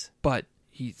 Yes. But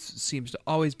he seems to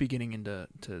always be getting into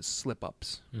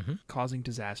slip-ups, Mm-hmm. causing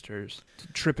disasters,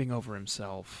 tripping over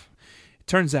himself. It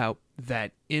turns out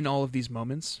that in all of these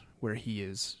moments where he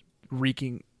is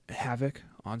wreaking havoc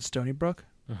on Stony Brook,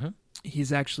 Mm-hmm.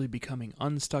 he's actually becoming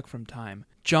unstuck from time,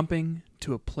 jumping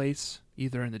to a place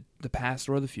either in the past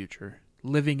or the future,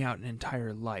 living out an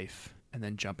entire life, and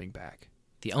then jumping back.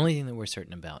 The only thing that we're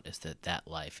certain about is that that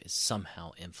life is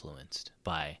somehow influenced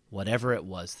by whatever it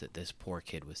was that this poor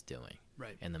kid was doing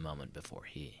in the moment before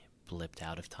he blipped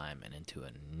out of time and into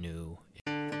a new...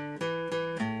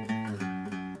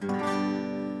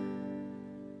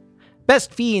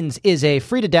 Best Fiends is a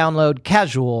free-to-download,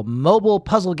 casual, mobile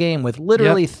puzzle game with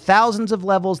literally thousands of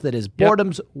levels that is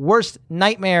boredom's worst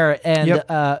nightmare. And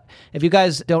if you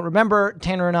guys don't remember,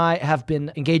 Tanner and I have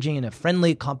been engaging in a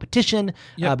friendly competition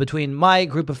between my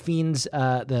group of fiends,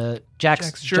 the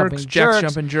Jack's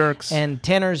Jumping Jerks, and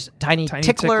Tanner's Tiny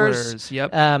Ticklers.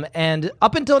 And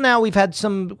up until now, we've had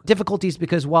some difficulties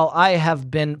because while I have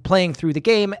been playing through the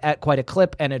game at quite a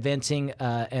clip and advancing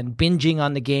and binging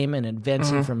on the game and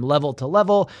advancing from level to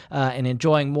level and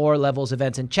enjoying more levels,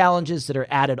 events, and challenges that are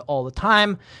added all the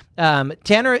time.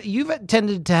 Tanner, you've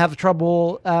tended to have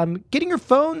trouble getting your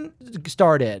phone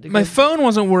started. My phone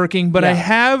wasn't working, but I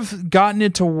have gotten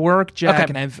it to work, Jack,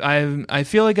 and I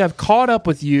feel like I've caught up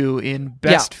with you in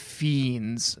Best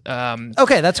Fiends.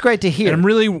 Okay, that's great to hear. And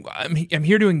I'm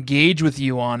here to engage with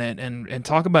you on it and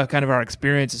talk about kind of our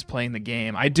experiences playing the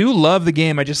game. I do love the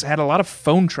game. I just had a lot of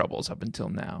phone troubles up until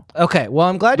now. Okay, well,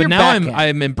 I'm glad you're back. But now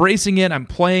I'm embracing it. I'm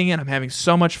playing it. I'm having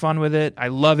so much fun with it. I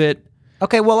love it.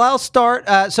 Okay, well, I'll start.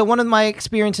 So one of my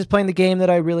experiences playing the game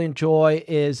that I really enjoy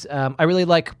is I really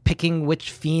like picking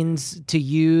which fiends to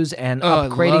use and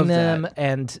upgrading them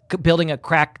and building a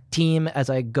crack team as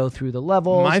I go through the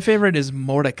levels. My favorite is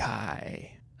Mordecai.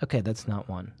 Okay, that's not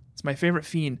one. It's my favorite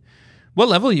fiend. What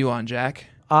level are you on, Jack?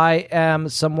 I am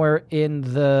somewhere in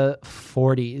the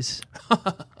 40s.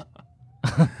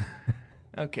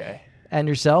 Okay. And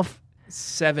yourself?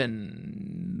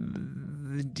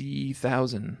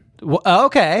 70,000.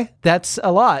 Okay, that's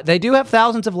a lot. They do have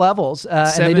thousands of levels,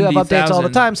 and they do have updates all the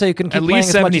time, so you can keep playing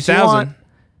as much as you want.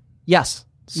 Yes.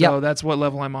 So that's what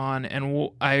level I'm on,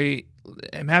 and I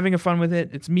am having fun with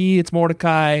it. It's me. It's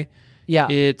Mordecai. Yeah.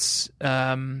 It's...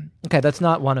 okay, that's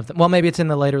not one of them. Well, maybe it's in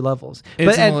the later levels.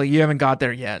 You haven't got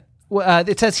there yet.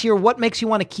 It says here, what makes you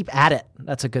want to keep at it?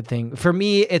 That's a good thing. For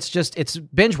me, it's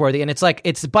binge worthy, and it's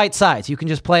bite size. You can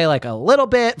just play like a little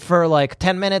bit for like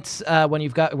 10 minutes when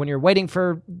you're waiting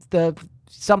for the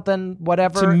something,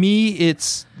 whatever. To me,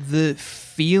 it's the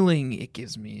feeling it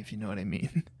gives me, if you know what I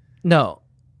mean. No.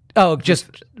 Oh, just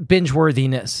binge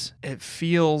worthiness. It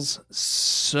feels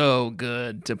so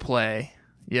good to play.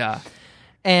 Yeah.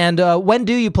 And when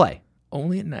do you play?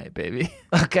 Only at night, baby.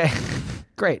 Okay.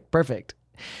 Great. Perfect.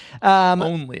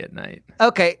 Only at night.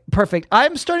 Okay, perfect.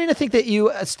 I'm starting to think that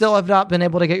you still have not been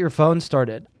able to get your phone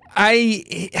started.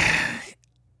 I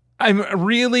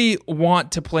really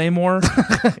want to play more.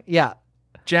 Yeah.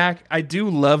 Jack, I do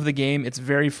love the game. It's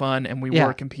very fun, and we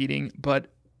were competing,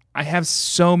 but I have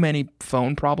so many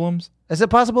phone problems. Is it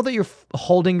possible that you're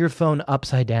holding your phone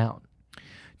upside down?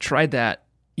 Tried that.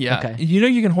 Yeah. Okay. You know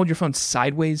you can hold your phone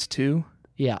sideways, too?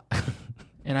 Yeah.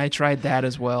 And I tried that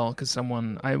as well because I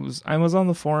was on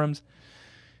the forums.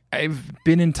 I've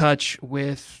been in touch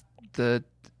with the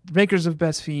makers of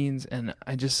Best Fiends, and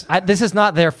this is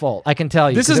not their fault. I can tell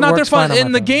you. This is not their fault,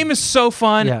 and the game is so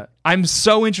fun. Yeah. I'm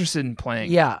so interested in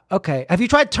playing. Yeah. Okay. Have you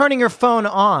tried turning your phone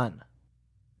on?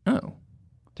 Oh.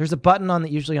 There's a button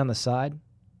usually on the side.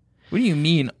 What do you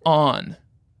mean on?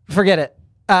 Forget it.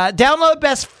 Download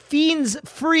Best Fiends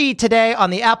free today on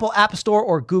the Apple App Store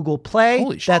or Google Play.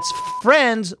 Holy shit. That's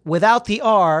friends without the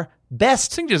R.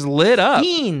 Best This thing just lit up.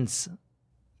 Fiends.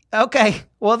 Okay.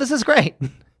 Well, this is great.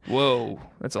 Whoa.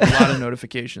 That's a lot of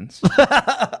notifications.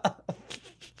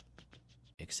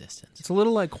 Existence. It's a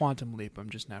little like Quantum Leap, I'm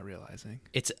just now realizing.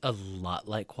 It's a lot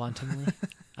like Quantum Leap.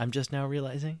 I'm just now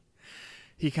realizing.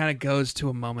 He kind of goes to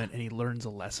a moment and he learns a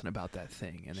lesson about that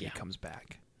thing, and then he comes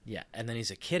back. Yeah, and then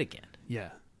he's a kid again. Yeah.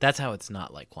 That's how it's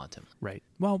not like Quantum. Right.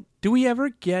 Well, do we ever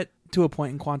get to a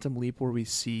point in Quantum Leap where we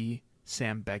see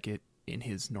Sam Beckett in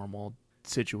his normal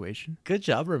situation? Good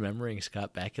job remembering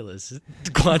Scott Bakula's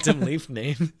Quantum Leap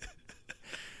name.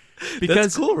 Because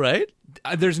that's cool, right?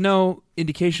 There's no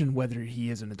indication whether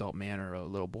he is an adult man or a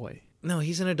little boy. No,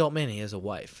 he's an adult man. He has a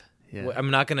wife. Yeah.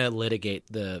 I'm not going to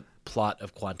litigate the plot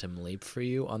of Quantum Leap for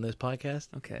you on this podcast.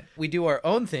 Okay. We do our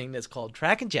own thing that's called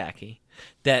Track and Jackie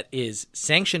that is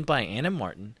sanctioned by Anna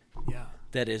Martin. Yeah.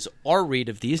 That is our read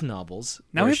of these novels.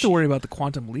 Now we have to worry about the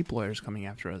Quantum Leap lawyers coming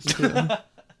after us, too.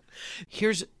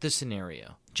 Here's the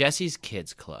scenario. Jessi's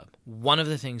Kids Club. One of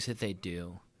the things that they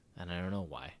do, and I don't know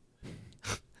why.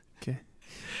 Okay.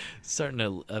 Starting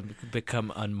to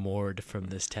become unmoored from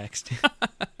this text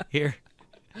here.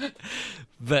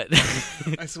 But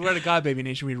I swear to God, Baby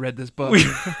Nation, we read this book. we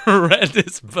read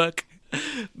this book.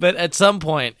 But at some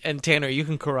point, and Tanner, you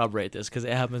can corroborate this because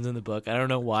it happens in the book. I don't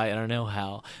know why, I don't know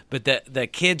how, but the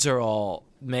kids are all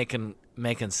making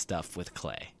stuff with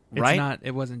clay, right?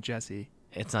 It wasn't Jessi.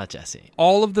 It's not Jessi.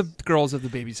 All of the girls of the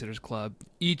Babysitters Club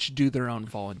each do their own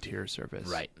volunteer service.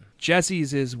 Right.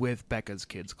 Jessi's is with Becca's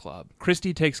Kids Club.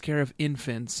 Christy takes care of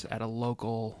infants at a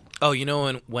local... Oh, you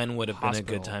know when would have hospital.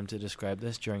 been a good time to describe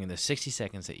this? During the 60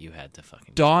 seconds that you had to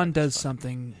fucking... Dawn does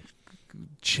something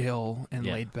chill and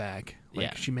Yeah. laid back.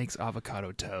 Like she makes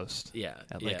avocado toast. Yeah.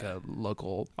 At like a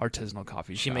local artisanal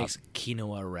coffee shop. She makes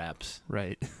quinoa wraps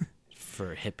right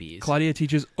for hippies. Claudia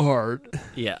teaches art.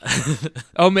 Yeah.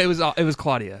 Oh, it was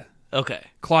Claudia. Okay.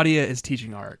 Claudia is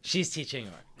teaching art. She's teaching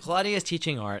art. Claudia is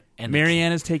teaching art, and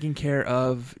Marianne is taking care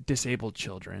of disabled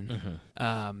children.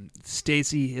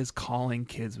 Stacy is calling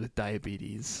kids with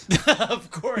diabetes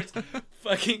of course,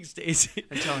 fucking Stacy,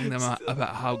 and telling them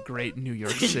about how great New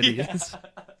York City is.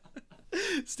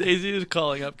 Stacy is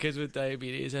calling up kids with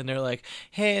diabetes, and they're like,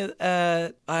 "Hey,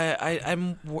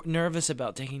 I'm nervous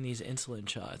about taking these insulin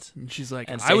shots." And she's like,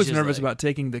 And "I was Stacey's nervous like- about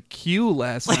taking the Q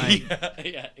last night.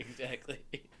 yeah, exactly.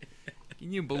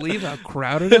 Can you believe how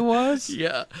crowded it was?"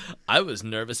 Yeah, I was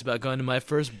nervous about going to my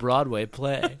first Broadway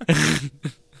play.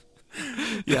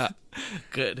 Yeah.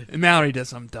 Good. And Mallory does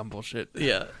some dumb bullshit.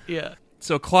 Yeah, yeah.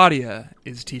 So Claudia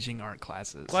is teaching art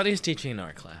classes. Claudia's teaching an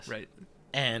art class. Right.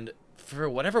 And for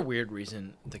whatever weird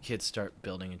reason, the kids start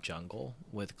building a jungle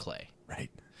with clay. Right.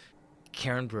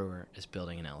 Karen Brewer is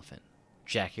building an elephant.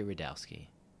 Jackie Radowski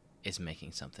is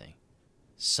making something.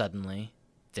 Suddenly,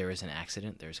 there is an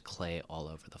accident. There's clay all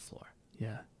over the floor.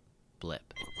 Yeah.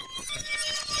 Blip.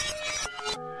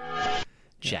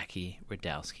 Jackie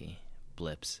Radowski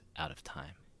blips out of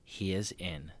time. He is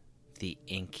in the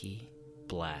inky,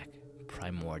 black,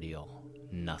 primordial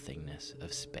nothingness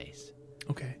of space.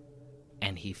 Okay.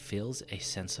 And he feels a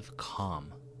sense of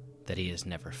calm that he has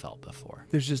never felt before.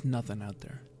 There's just nothing out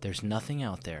there. There's nothing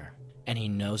out there, and he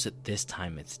knows that this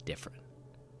time it's different.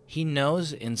 He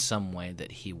knows in some way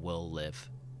that he will live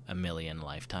 1,000,000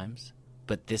 lifetimes,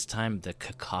 but this time the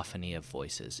cacophony of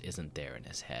voices isn't there in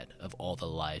his head of all the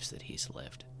lives that he's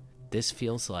lived. This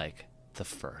feels like the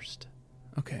first.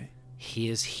 Okay. He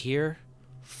is here,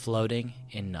 floating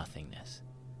in nothingness.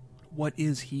 What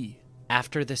is he?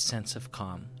 After this sense of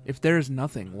calm, If there is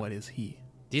nothing, what is he?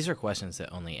 these are questions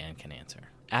that only Anne can answer.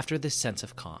 After this sense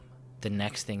of calm, the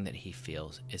next thing that he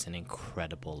feels is an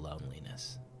incredible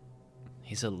loneliness.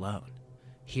 He's alone.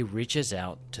 He reaches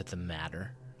out to the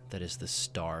matter that is the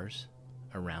stars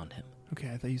around him. Okay,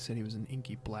 I thought you said he was an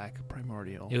inky black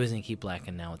primordial. It was inky black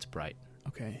and now it's bright.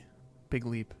 Okay. Big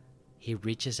leap. He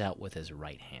reaches out with his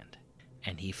right hand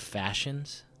and he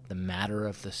fashions the matter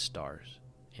of the stars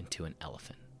into an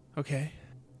elephant, Okay.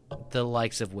 the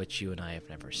likes of which you and I have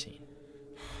never seen.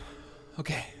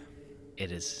 Okay.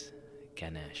 It is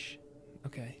Ganesh.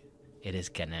 Okay. It is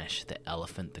Ganesh, the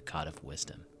elephant, the god of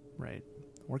wisdom. Right.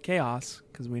 Or chaos,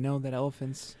 because we know that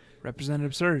elephants represent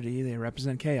absurdity. They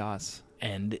represent chaos.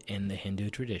 And in the Hindu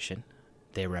tradition,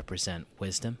 they represent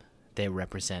wisdom. They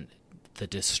represent the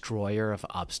destroyer of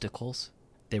obstacles.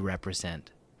 They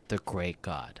represent the great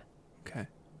god. Okay.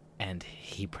 And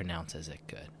he pronounces it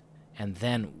good. And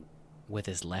then, with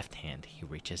his left hand, he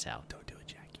reaches out Don't do it,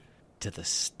 Jackie. to the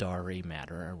starry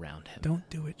matter around him. Don't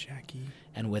do it, Jackie.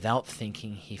 And without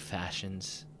thinking, he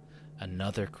fashions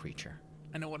another creature.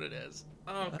 I know what it is.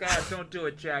 Oh, God, don't do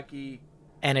it, Jackie.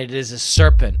 And it is a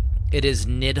serpent. It is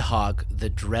Nidhogg, the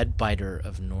dread biter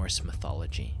of Norse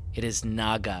mythology. It is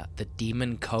Naga, the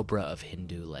demon cobra of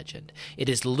Hindu legend. It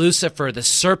is Lucifer, the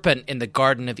serpent in the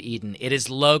Garden of Eden. It is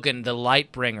Logan, the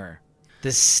light bringer,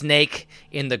 the snake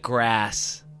in the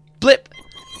grass. Blip!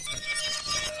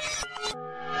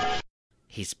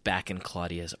 He's back in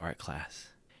Claudia's art class.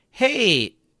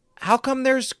 Hey, how come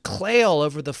there's clay all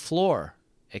over the floor?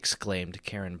 Exclaimed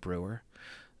Karen Brewer.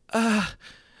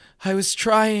 I was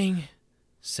trying,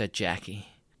 said Jackie,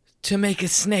 to make a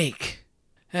snake,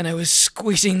 and I was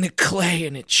squeezing the clay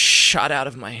and it shot out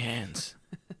of my hands.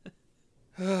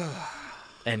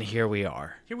 And here we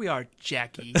are. Here we are,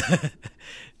 Jackie.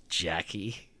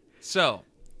 Jackie. So,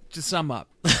 to sum up,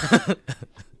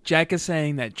 Jack is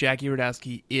saying that Jackie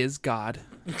Radowski is God,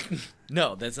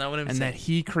 No, that's not what I'm and saying. that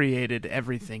he created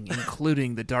everything,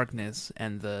 including the darkness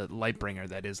and the Lightbringer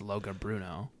that is Loga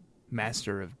Bruno,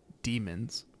 master of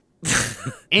demons.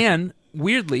 And,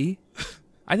 weirdly,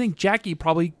 I think Jackie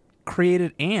probably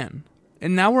created Anne.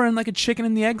 And now we're in like a chicken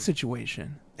and the egg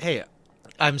situation. Hey,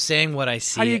 I'm saying what I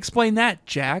see. How do you explain that,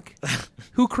 Jack?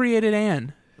 Who created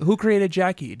Anne? Who created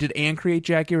Jackie? Did Anne create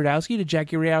Jackie Radowski? Did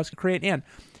Jackie Radowski create Anne?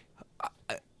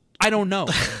 I don't know.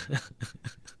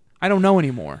 I don't know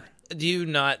anymore. Do you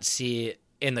not see,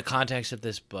 in the context of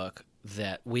this book,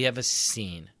 that we have a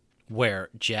scene where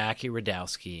Jackie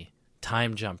Radowski,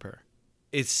 time jumper,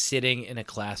 is sitting in a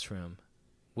classroom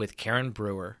with Karen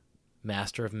Brewer,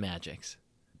 Master of Magics,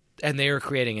 and they are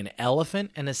creating an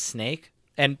elephant and a snake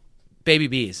and baby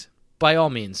bees. By all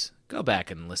means, go back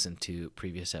and listen to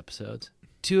previous episodes.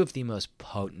 Two of the most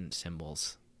potent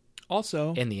symbols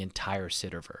Also, in the entire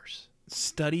Sitterverse.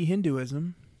 study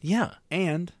Hinduism Yeah.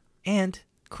 and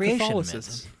Creation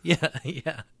Catholicism. myths.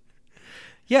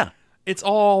 Yeah. it's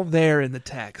all there in the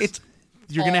text.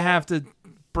 You're going to all- have to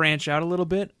branch out a little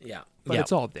bit, Yeah. but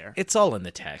it's all there. It's all in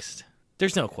the text.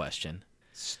 There's no question.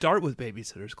 Start with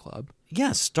Babysitter's Club.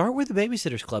 Yeah, start with the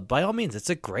Babysitter's Club. By all means, it's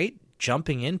a great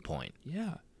jumping in point.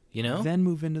 Yeah. You know? Then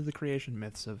move into the creation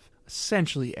myths of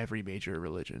essentially every major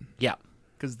religion. Yeah.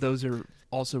 Because those are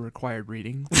also required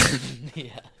reading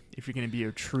Yeah. if you're going to be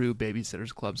a true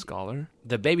Babysitter's Club scholar.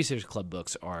 The Babysitter's Club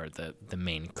books are the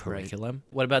main curriculum.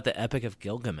 What about the Epic of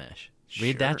Gilgamesh?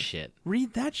 Read that Sure. shit.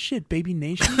 Read that shit, Baby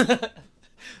Nation.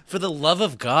 For the love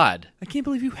of God. I can't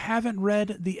believe you haven't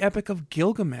read the Epic of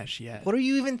Gilgamesh yet. What are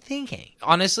you even thinking?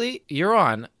 Honestly, you're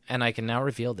on, and I can now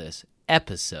reveal this,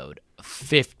 episode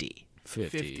 50.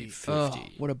 50. Oh,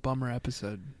 what a bummer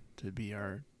episode to be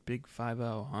our big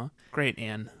 5-0, huh? Great,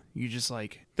 Anne. You just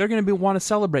they're going to want to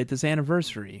celebrate this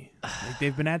anniversary.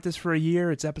 They've been at this for a year.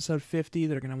 It's episode 50.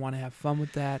 They're going to want to have fun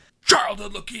with that.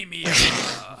 Childhood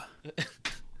leukemia.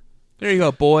 There you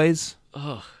go, boys.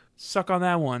 Oh, Suck on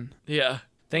that one. yeah.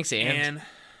 Thanks, Anne. Anne.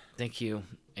 Thank you,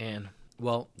 Anne.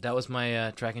 Well, that was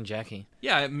my tracking Jackie.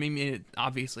 Yeah, I mean, it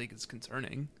obviously it's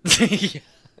concerning. Yeah.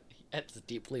 It's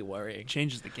deeply worrying. It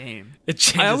changes the game. It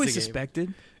changes I always the game.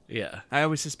 suspected. Yeah. I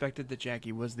always suspected that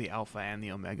Jackie was the alpha and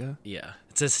the omega. Yeah.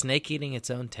 It's a snake eating its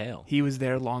own tail. He was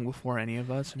there long before any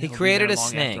of us. and He he'll be created there a long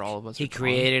snake. after all of us He are gone.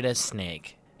 created a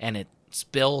snake, and it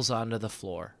spills onto the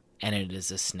floor, and it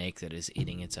is a snake that is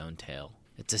eating its own tail.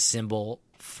 It's a symbol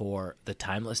for the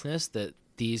timelessness that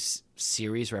these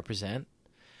series represent,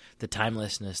 the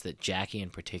timelessness that Jackie in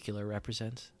particular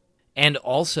represents, and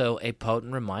also a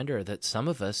potent reminder that some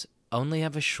of us only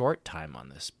have a short time on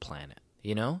this planet.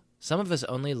 You know? Some of us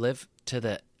only live to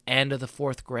the end of the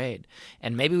 4th grade,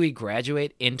 and maybe we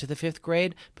graduate into the 5th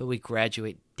grade, but we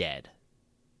graduate dead.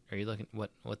 Are you looking?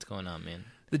 What's going on, man?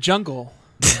 The jungle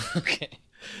Okay.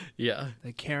 Yeah.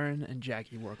 that Karen and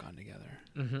Jackie work on together.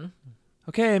 Mm-hmm.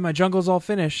 Okay, my jungle's all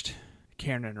finished.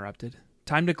 Karen interrupted.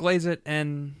 Time to glaze it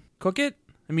and cook it?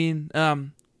 I mean,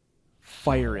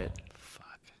 fire it,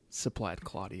 Fuck. supplied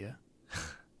Claudia.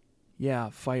 Yeah,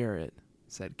 fire it,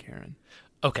 said Karen.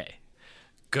 Okay.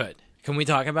 Good. Can we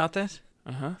talk about this?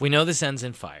 Uh-huh. We know this ends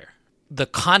in fire. The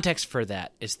context for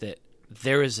that is that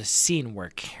there is a scene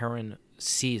where Karen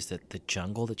sees that the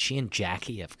jungle that she and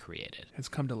Jackie have created Has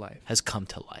come to life. has come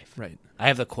to life. Right. I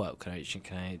have the quote. Should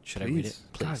I read it?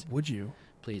 Please. God, would you?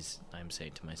 Please, I'm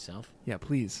saying to myself. Yeah,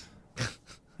 please.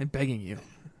 I'm begging you.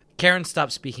 Karen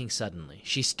stopped speaking suddenly.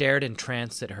 She stared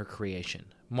entranced at her creation.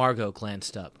 Margot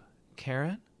glanced up.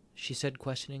 Karen? She said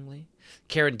questioningly.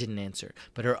 Karen didn't answer,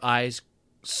 but her eyes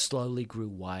slowly grew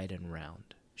wide and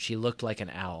round. She looked like an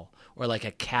owl, or like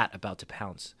a cat about to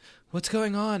pounce. What's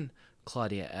going on?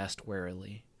 Claudia asked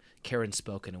warily. Karen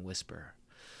spoke in a whisper.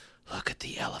 Look at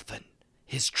the elephant.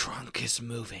 His trunk is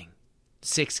moving.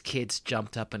 6 kids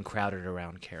jumped up and crowded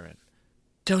around Karen.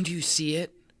 Don't you see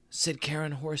it? Said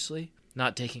Karen hoarsely,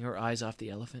 not taking her eyes off the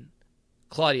elephant.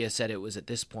 Claudia said it was at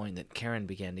this point that Karen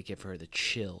began to give her the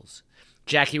chills.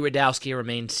 Jackie Radowski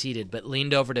remained seated, but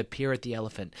leaned over to peer at the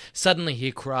elephant. Suddenly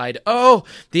he cried, Oh,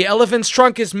 the elephant's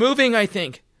trunk is moving, I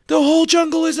think. The whole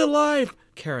jungle is alive,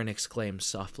 Karen exclaimed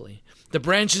softly. The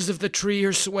branches of the tree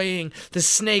are swaying, the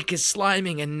snake is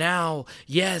sliming, and now,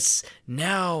 yes,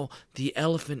 now, the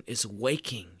elephant is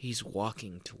waking. He's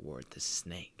walking toward the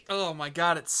snake. Oh my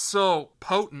God, it's so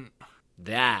potent.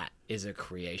 That is a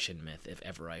creation myth, if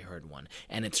ever I heard one.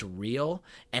 And it's real,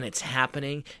 and it's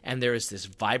happening, and there is this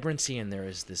vibrancy, and there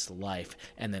is this life.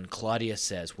 And then Claudia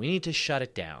says, we need to shut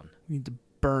it down. We need to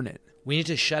burn it. We need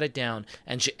to shut it down.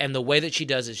 And the way that she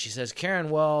does it, she says, Karen,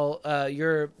 well,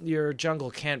 your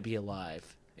jungle can't be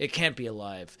alive. It can't be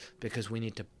alive because we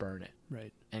need to burn it.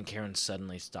 Right. And Karen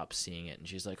suddenly stops seeing it, and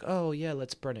she's like, oh, yeah,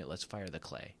 let's burn it. Let's fire the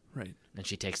clay. Right. And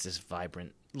she takes this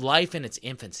vibrant life in its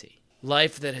infancy.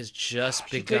 Life that has just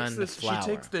begun to flower. She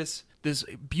takes this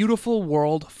beautiful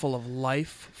world full of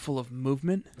life, full of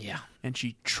movement, Yeah. and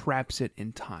she traps it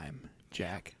in time,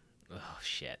 Jack. Oh,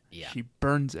 shit. Yeah. She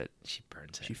burns it. She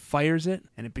burns it. She fires it,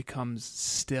 and it becomes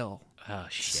still, Oh,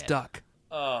 shit. stuck.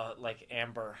 Oh, like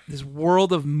amber. This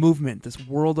world of movement, this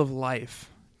world of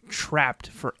life, trapped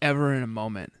forever in a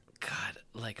moment. God,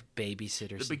 like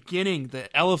babysitters. The beginning,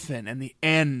 the elephant, and the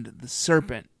end, the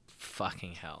serpent.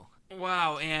 Fucking hell.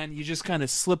 Wow, and you just kind of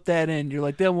slip that in. You're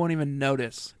like, they won't even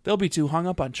notice. They'll be too hung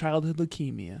up on childhood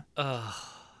leukemia.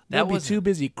 They'll be too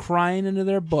busy crying into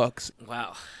their books.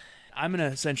 Wow. I'm going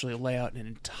to essentially lay out an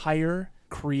entire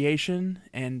creation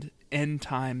and end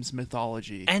times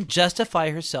mythology. And justify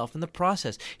herself in the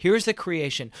process. Here's the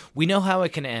creation. We know how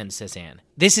it can end, says Anne.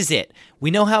 This is it. We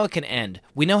know how it can end.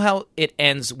 We know how it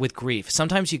ends with grief.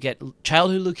 Sometimes you get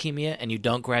childhood leukemia and you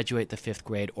don't graduate the 5th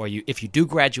grade, or if you do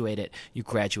graduate it, you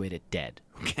graduate it dead.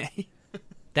 Okay.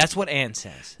 That's what Anne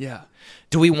says. Yeah.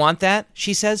 Do we want that?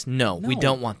 She says, no, we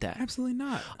don't want that. Absolutely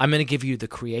not. I'm going to give you the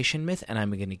creation myth, and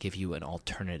I'm going to give you an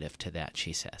alternative to that,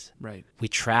 she says. Right. We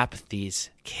trap these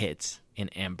kids in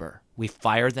amber. We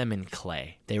fire them in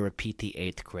clay. They repeat the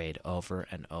 8th grade over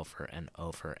and over and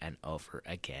over and over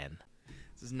again.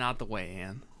 This is not the way,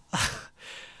 Anne.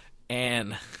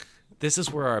 And this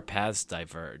is where our paths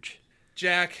diverge.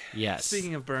 Jack, yes.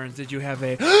 Speaking of burns, did you have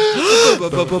a... Burn of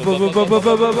the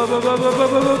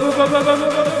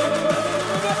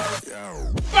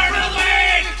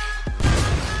week!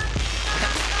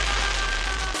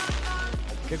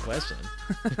 Good question.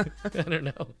 I don't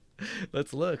know.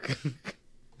 Let's look.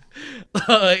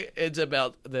 It's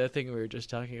about the thing we were just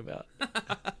talking about.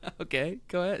 Okay,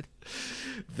 go ahead.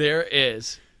 There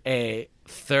is a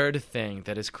third thing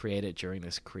that is created during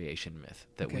this creation myth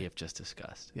that we have just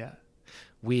discussed. Yeah.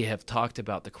 We have talked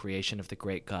about the creation of the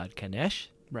great god Ganesh,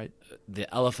 Right. the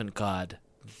elephant god,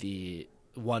 the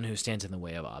one who stands in the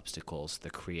way of obstacles,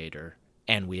 the creator.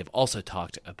 And we have also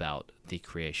talked about the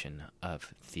creation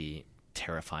of the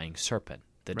terrifying serpent,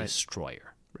 the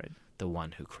destroyer, Right. the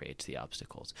one who creates the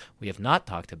obstacles. We have not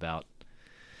talked about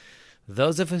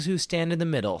those of us who stand in the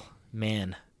middle,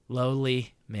 man,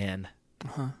 lowly man,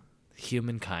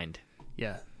 humankind.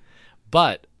 Yeah.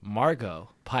 But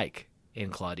Margot Pike in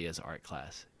Claudia's art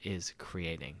class is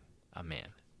creating a man.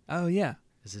 Oh, yeah.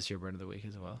 Is this your burn of the week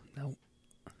as well? No.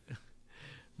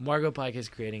 Margot Pike is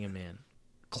creating a man.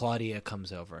 Claudia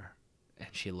comes over and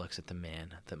she looks at the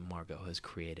man that Margot has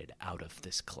created out of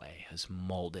this clay, has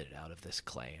molded out of this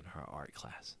clay in her art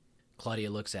class. Claudia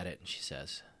looks at it and she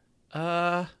says,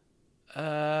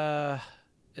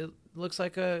 it looks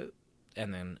like a...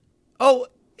 And then, oh,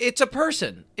 it's a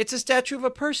person. It's a statue of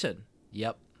a person.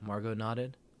 Yep, Margot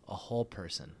nodded. A whole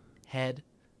person. Head,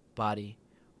 body,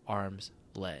 arms,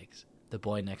 legs. The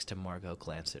boy next to Margot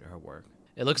glanced at her work.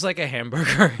 It looks like a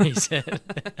hamburger, he said.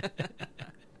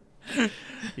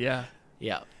 Yeah.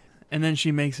 Yeah. And then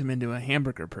she makes him into a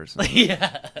hamburger person.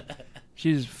 Yeah.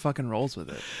 She just fucking rolls with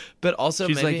it. But also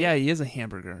she's maybe, like, yeah, he is a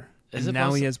hamburger. Is And it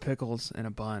now he has pickles and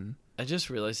a bun. I just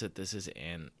realized that this is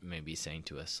Anne maybe saying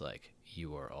to us, like,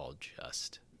 you are all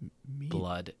just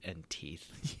blood and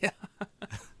teeth. Yeah.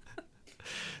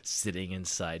 Sitting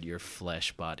inside your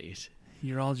flesh bodies.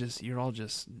 You're all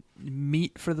just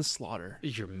meat for the slaughter.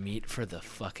 You're meat for the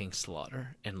fucking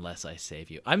slaughter, unless I save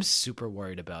you. I'm super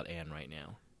worried about Anne right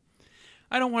now.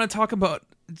 I don't want to talk about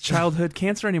childhood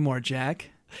cancer anymore, Jack.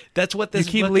 That's what this...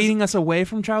 You keep leading us away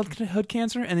from childhood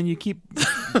cancer, and then you keep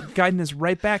guiding us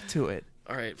right back to it.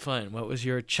 All right, fine. What was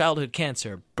your childhood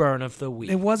cancer burn of the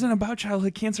week? It wasn't about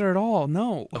childhood cancer at all,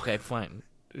 no. Okay, fine.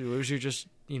 It was your just,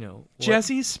 what?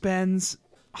 Jessi spends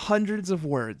hundreds of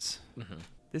words. Mm-hmm.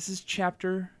 This is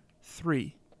chapter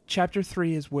 3. Chapter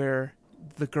 3 is where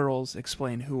the girls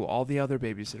explain who all the other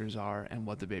babysitters are and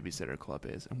what the babysitter club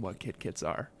is and what kits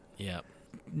are. Yeah.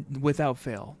 Without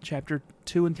fail. Chapter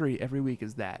 2 and 3 every week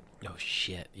is that. Oh,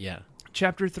 shit. Yeah.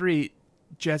 Chapter 3,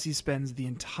 Jessi spends the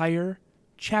entire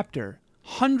chapter,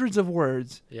 hundreds of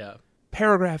words,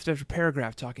 paragraph after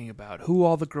paragraph, talking about who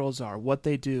all the girls are, what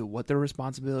they do, what their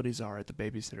responsibilities are at the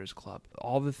Babysitters Club,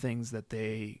 all the things that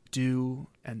they do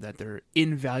and that they're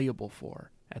invaluable for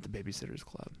at the Babysitters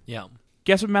Club. Yeah.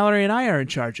 Guess what Mallory and I are in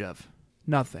charge of?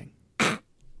 Nothing.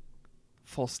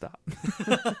 Full stop.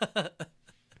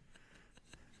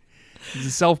 It's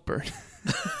a self-burn.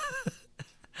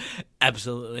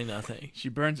 Absolutely nothing. She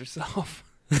burns herself.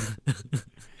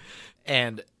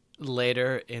 And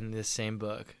later in this same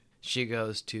book, she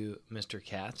goes to Mr.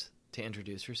 Katz to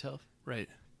introduce herself. Right.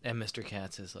 And Mr.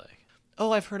 Katz is like,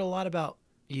 oh, I've heard a lot about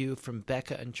you from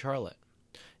Becca and Charlotte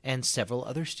and several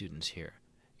other students here.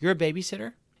 You're a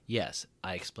babysitter? Yes,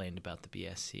 I explained about the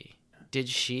BSC. Did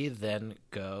she then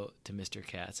go to Mr.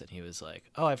 Katz and he was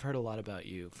like, oh, I've heard a lot about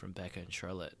you from Becca and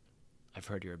Charlotte. I've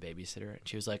heard you're a babysitter. And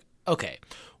she was like, okay,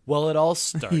 well, it all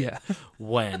started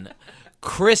when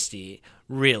Christy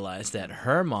realized that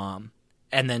her mom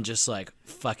And then just like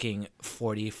fucking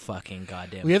 40 fucking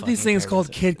goddamn. We have these fucking things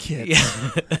called paragraphs. kid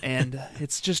kits, and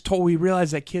it's just we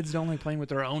realize that kids don't like playing with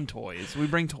their own toys. We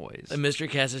bring toys. And Mr.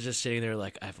 Cass is just sitting there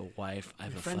like, I have a wife, I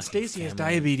have a friend fucking Stacy has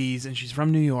family. diabetes, and she's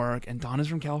from New York, and Donna's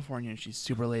from California, and she's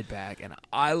super laid back, and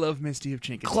I love Misty of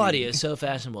Chincoteague. Claudia is so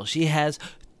fashionable. She has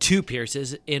 2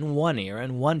 pierces in one ear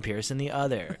and 1 pierce in the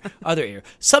other ear.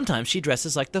 Sometimes she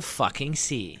dresses like the fucking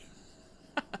sea.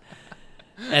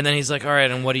 And then he's like, all right,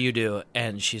 and what do you do?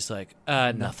 And she's like,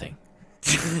 nothing.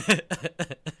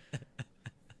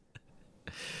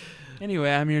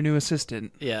 Anyway, I'm your new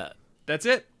assistant. Yeah. That's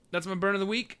it. That's my burn of the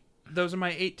week. Those are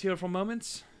my 8 tearful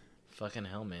moments. Fucking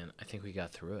hell, man. I think we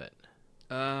got through it.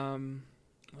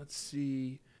 Let's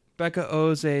see. Becca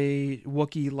owes a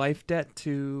Wookiee life debt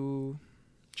to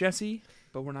Jessi,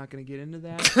 but we're not going to get into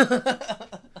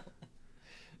that.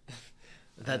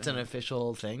 That's an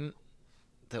official thing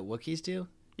that Wookiees do?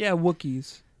 Yeah,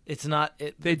 Wookiees. It's not...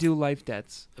 They do life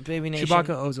debts. Baby Nation. Chewbacca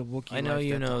owes a Wookiee I know life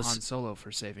you debt know to Han Solo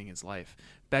for saving his life.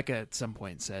 Becca at some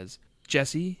point says,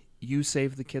 Jessi, you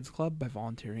saved the kids club by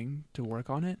volunteering to work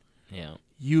on it. Yeah.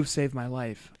 You've saved my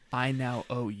life. I now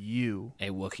owe you A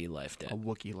Wookiee life debt. a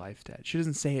Wookiee life debt. She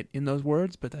doesn't say it in those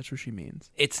words, but that's what she means.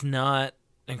 It's not,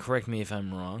 and correct me if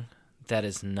I'm wrong, that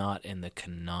is not in the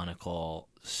canonical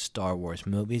Star Wars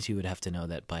movies. You would have to know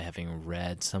that by having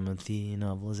read some of the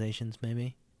novelizations,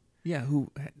 maybe. Yeah,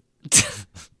 who?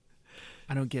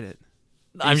 I don't get it.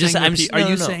 Are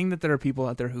you saying that there are people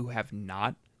out there who have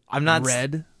not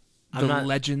read the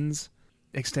Legends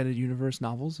extended universe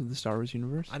novels of the Star Wars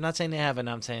universe? I'm not saying they haven't.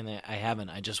 I'm saying that I haven't.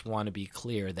 I just want to be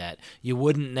clear that you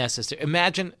wouldn't necessarily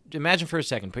imagine for a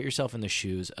second. Put yourself in the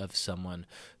shoes of someone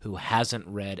who hasn't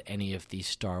read any of these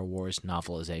Star Wars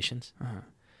novelizations,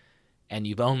 and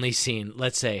you've only seen,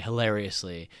 let's say,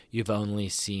 hilariously, you've only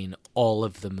seen all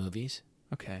of the movies.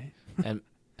 Okay, and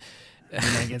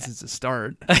I guess it's a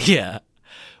start. Yeah.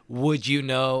 Would you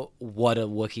know what a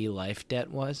Wookiee life debt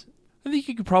was? I think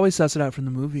you could probably suss it out from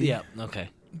the movie. Yeah. Okay.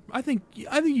 I think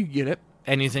you get it.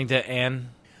 And you think that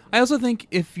Anne? I also think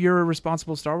if you're a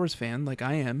responsible Star Wars fan, like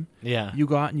I am, Yeah. you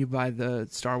go out and you buy the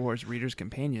Star Wars Reader's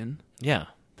Companion. Yeah.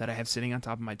 That I have sitting on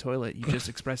top of my toilet. You just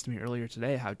expressed to me earlier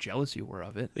today how jealous you were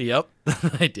of it. Yep.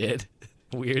 I did.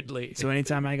 Weirdly. So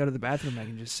anytime I go to the bathroom, I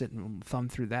can just sit and thumb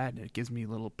through that, and it gives me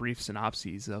little brief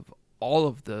synopses of all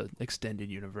of the extended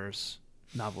universe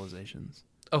novelizations.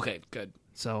 Okay, good.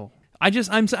 So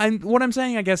what I'm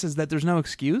saying, I guess, is that there's no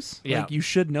excuse. Yeah. Like, you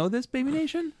should know this, Baby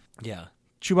Nation. Yeah.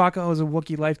 Chewbacca owes a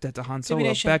Wookiee life debt to Han Solo.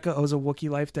 Nation. Becca owes a Wookiee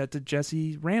life debt to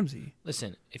Jessi Ramsey.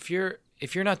 Listen, if you're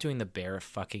not doing the bare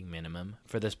fucking minimum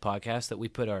for this podcast that we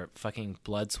put our fucking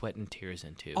blood, sweat, and tears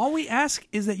into. All we ask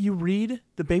is that you read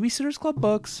the Babysitter's Club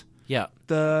books. Yeah.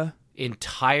 The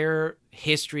entire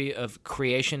history of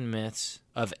creation myths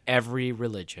of every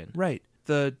religion. Right.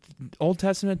 The Old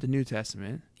Testament, the New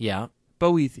Testament. Yeah.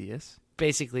 Boethius.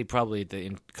 Basically, probably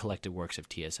the collected works of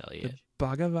T.S. Eliot. The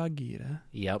Bhagavad Gita.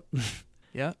 Yep.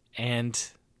 Yep.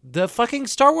 And the fucking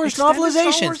Star Wars Extended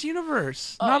novelizations. Star Wars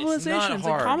universe. Oh, Novelizations and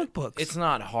comic books. It's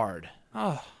not hard.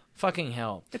 Oh, fucking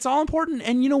hell. it's all important.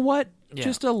 And you know what? Yeah.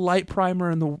 Just a light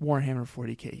primer in the Warhammer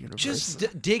 40K universe.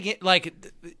 Just dig it. Like,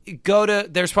 go to.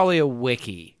 There's probably a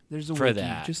wiki. There's a for wiki.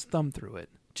 that. Just thumb through it.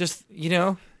 Just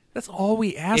That's all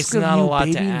we ask it's of not you, a lot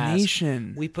Baby to ask.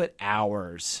 Nation. We put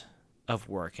hours of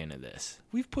work into this.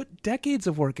 We've put decades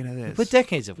of work into this. We put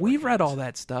decades of work. We've into read this. all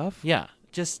that stuff. Yeah.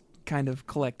 Just kind of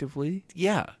collectively.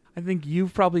 yeah. I think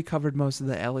you've probably covered most of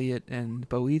the Eliot and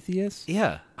Boethius.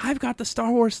 Yeah. I've got the Star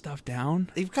Wars stuff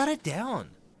down. They've got it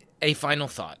down. A final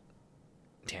thought,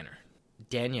 Tanner.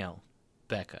 Danielle,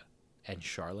 Becca, and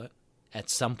Charlotte, at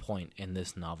some point in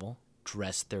this novel,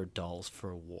 dress their dolls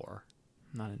for war.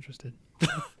 Not interested.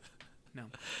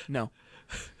 No.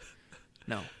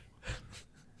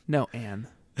 No, Anne.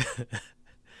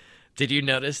 Did you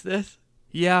notice this?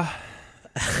 Yeah.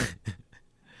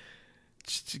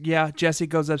 Yeah, Jessi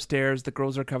goes upstairs. The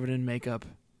girls are covered in makeup.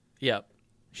 Yep.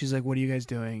 She's like, what are you guys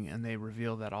doing? And they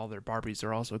reveal that all their Barbies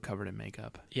are also covered in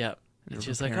makeup. Yep. They're And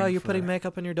she's like, preparing you're for putting it.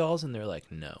 makeup on your dolls? And they're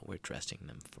like, no, we're dressing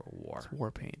them for war. It's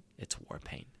war paint. It's war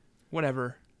paint.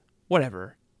 Whatever. What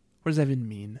does that even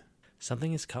mean?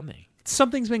 Something is coming.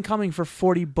 Something's been coming for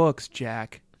 40 books,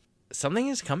 Jack. Something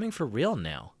is coming for real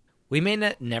now. We may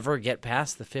never get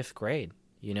past the 5th grade,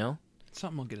 you know?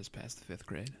 Something will get us past the 5th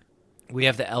grade. We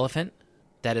have the elephant,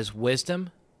 that is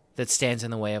wisdom, that stands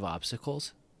in the way of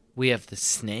obstacles. We have the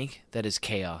snake, that is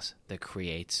chaos, that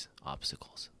creates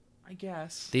obstacles. I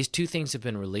guess. These two things have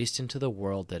been released into the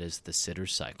world that is the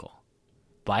Sitter's Cycle.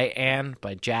 By Anne,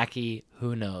 by Jackie,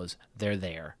 who knows? They're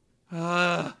there.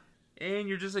 And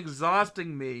you're just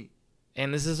exhausting me.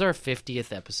 And this is our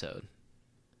 50th episode.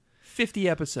 50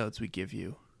 episodes we give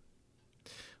you.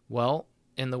 Well,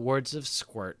 in the words of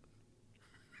Squirt,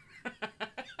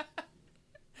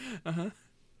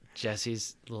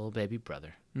 Jesse's little baby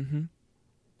brother,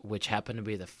 which happened to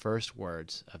be the first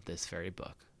words of this very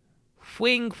book.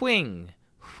 Whing, whing,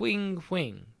 whing,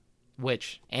 whing.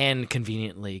 Which, and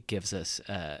conveniently gives us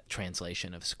a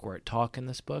translation of Squirt talk in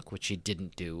this book, which she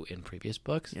didn't do in previous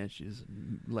books. Yeah, she's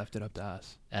left it up to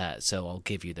us. So I'll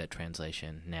give you that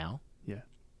translation now. Yeah.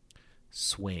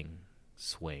 Swing,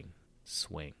 swing,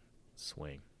 swing,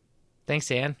 swing.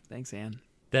 Thanks, Anne. Thanks, Anne.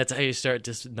 That's how you start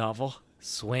this novel.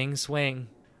 Swing, swing,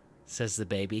 says the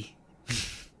baby.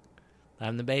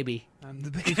 I'm the baby. I'm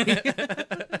the baby.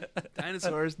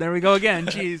 Dinosaurs. There we go again.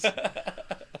 Jeez.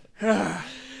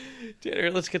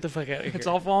 Tanner, let's get the fuck out of here. It's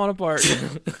all falling apart.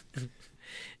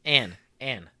 Anne,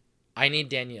 I need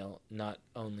Danielle not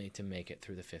only to make it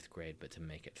through the 5th grade, but to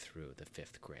make it through the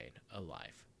 5th grade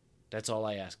alive. That's all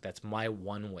I ask. That's my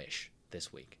one wish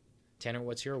this week. Tanner,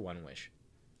 what's your one wish?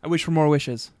 I wish for more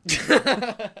wishes.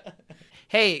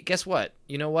 Hey, guess what?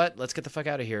 You know what? Let's get the fuck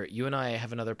out of here. You and I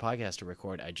have another podcast to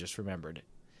record. I just remembered.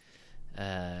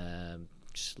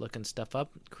 Just looking stuff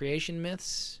up. Creation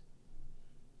myths.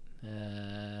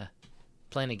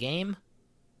 Playing a game.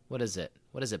 What is it?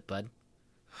 What is it, bud?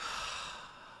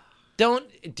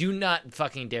 Do not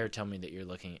fucking dare tell me that you're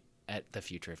looking at the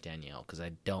future of Danielle, because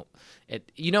I don't.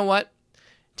 You know what?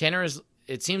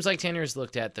 It seems like Tanner has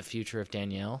looked at the future of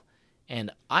Danielle,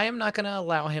 and I am not going to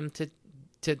allow him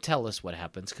to tell us what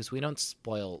happens, because we don't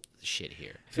spoil shit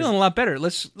here. Feeling a lot better.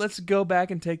 Let's go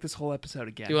back and take this whole episode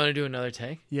again. Do you want to do another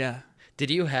take? Yeah. Did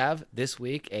you have this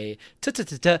week a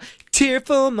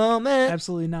tearful moment?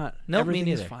 Absolutely not. No, me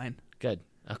Everything's neither. fine. Good.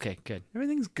 Okay, good.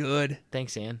 Everything's good.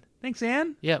 Thanks, Anne. Thanks,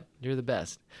 Anne. Yep, you're the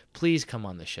best. Please come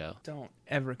on the show. Don't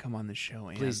ever come on the show,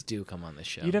 Anne. Please do come on the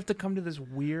show. You'd have to come to this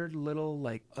weird little,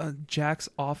 like, Jack's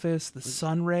office. The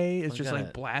sun ray is just,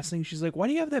 like, blasting. She's like, why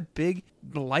do you have that big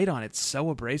light on? It's so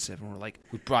abrasive. And we're like,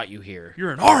 we brought you here.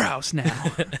 You're in our house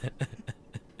now.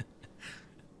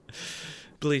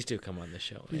 Please do come on the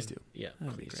show. Please do. Yeah,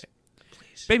 That'd be please. great.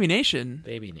 Please. Baby Nation.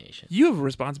 Baby Nation. You have a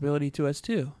responsibility to us,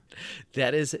 too.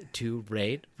 That is to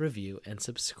rate, review, and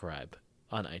subscribe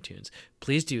on iTunes.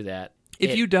 Please do that.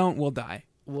 If you don't, we'll die.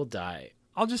 We'll die.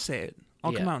 I'll just say it.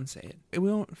 I'll come Yeah. out and say it.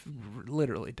 We won't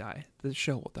literally die. The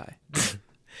show will die.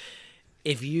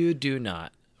 If you do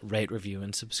not rate, review,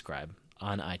 and subscribe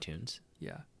on iTunes,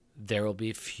 Yeah. there will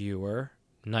be fewer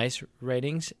nice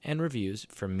ratings and reviews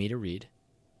for me to read,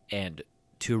 and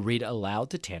to read aloud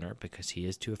to Tanner, because he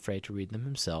is too afraid to read them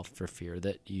himself for fear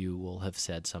that you will have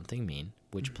said something mean,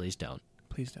 which please don't.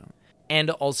 Please don't.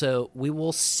 And also, we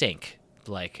will sink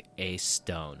like a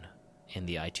stone in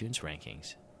the iTunes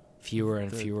rankings. Fewer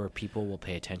and fewer people will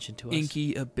pay attention to us.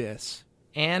 Inky abyss.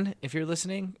 And if you're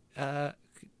listening,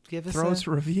 give us Throw us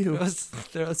a review.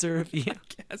 Throw us a review.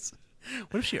 I guess.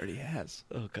 What if she already has?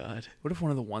 Oh, God. What if one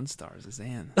of the 1 stars is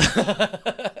Anne?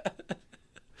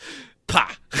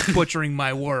 Pah! Butchering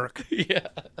my work. Yeah.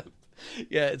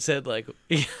 Yeah, it said like,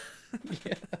 yeah.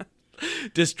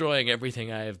 Destroying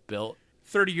everything I have built.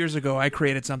 30 years ago, I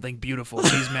created something beautiful.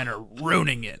 These men are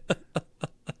ruining it.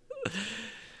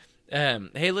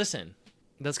 Hey, listen.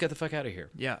 Let's get the fuck out of here.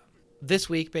 Yeah. This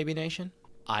week, Baby Nation,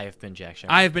 I have been Jack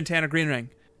Sherman. I have been Tanner Greenring.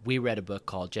 We read a book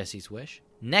called Jesse's Wish.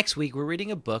 Next week, we're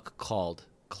reading a book called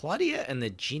Claudia and the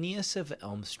Genius of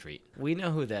Elm Street. We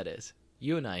know who that is.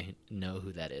 You and I know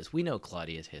who that is. We know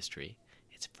Claudia's history.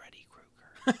 It's Freddy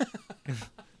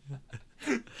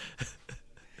Krueger.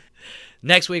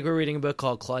 Next week, we're reading a book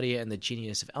called Claudia and the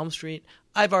Genius of Elm Street.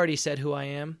 I've already said who I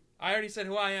am. I already said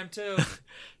who I am, too.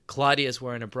 Claudia's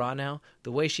wearing a bra now.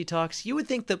 The way she talks, you would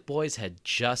think that boys had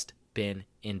just been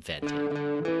invented.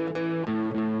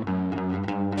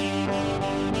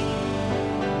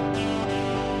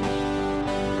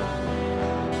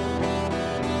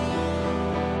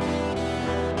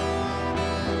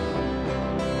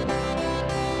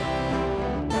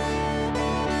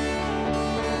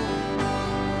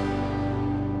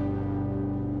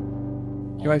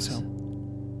 Your wife's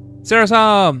home. Sarah's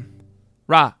home.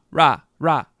 Rah, rah,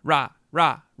 rah, rah,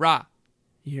 rah, rah.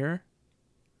 You hear her?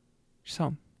 She's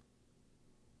home.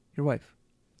 Your wife.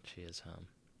 She is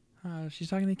home. She's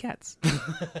talking to cats.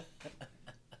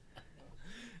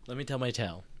 Let me tell my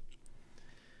tale.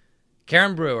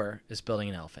 Karen Brewer is building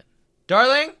an elephant.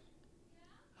 Darling?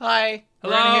 Hi.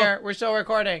 Hello? We're in here. We're still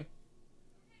recording.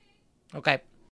 Okay.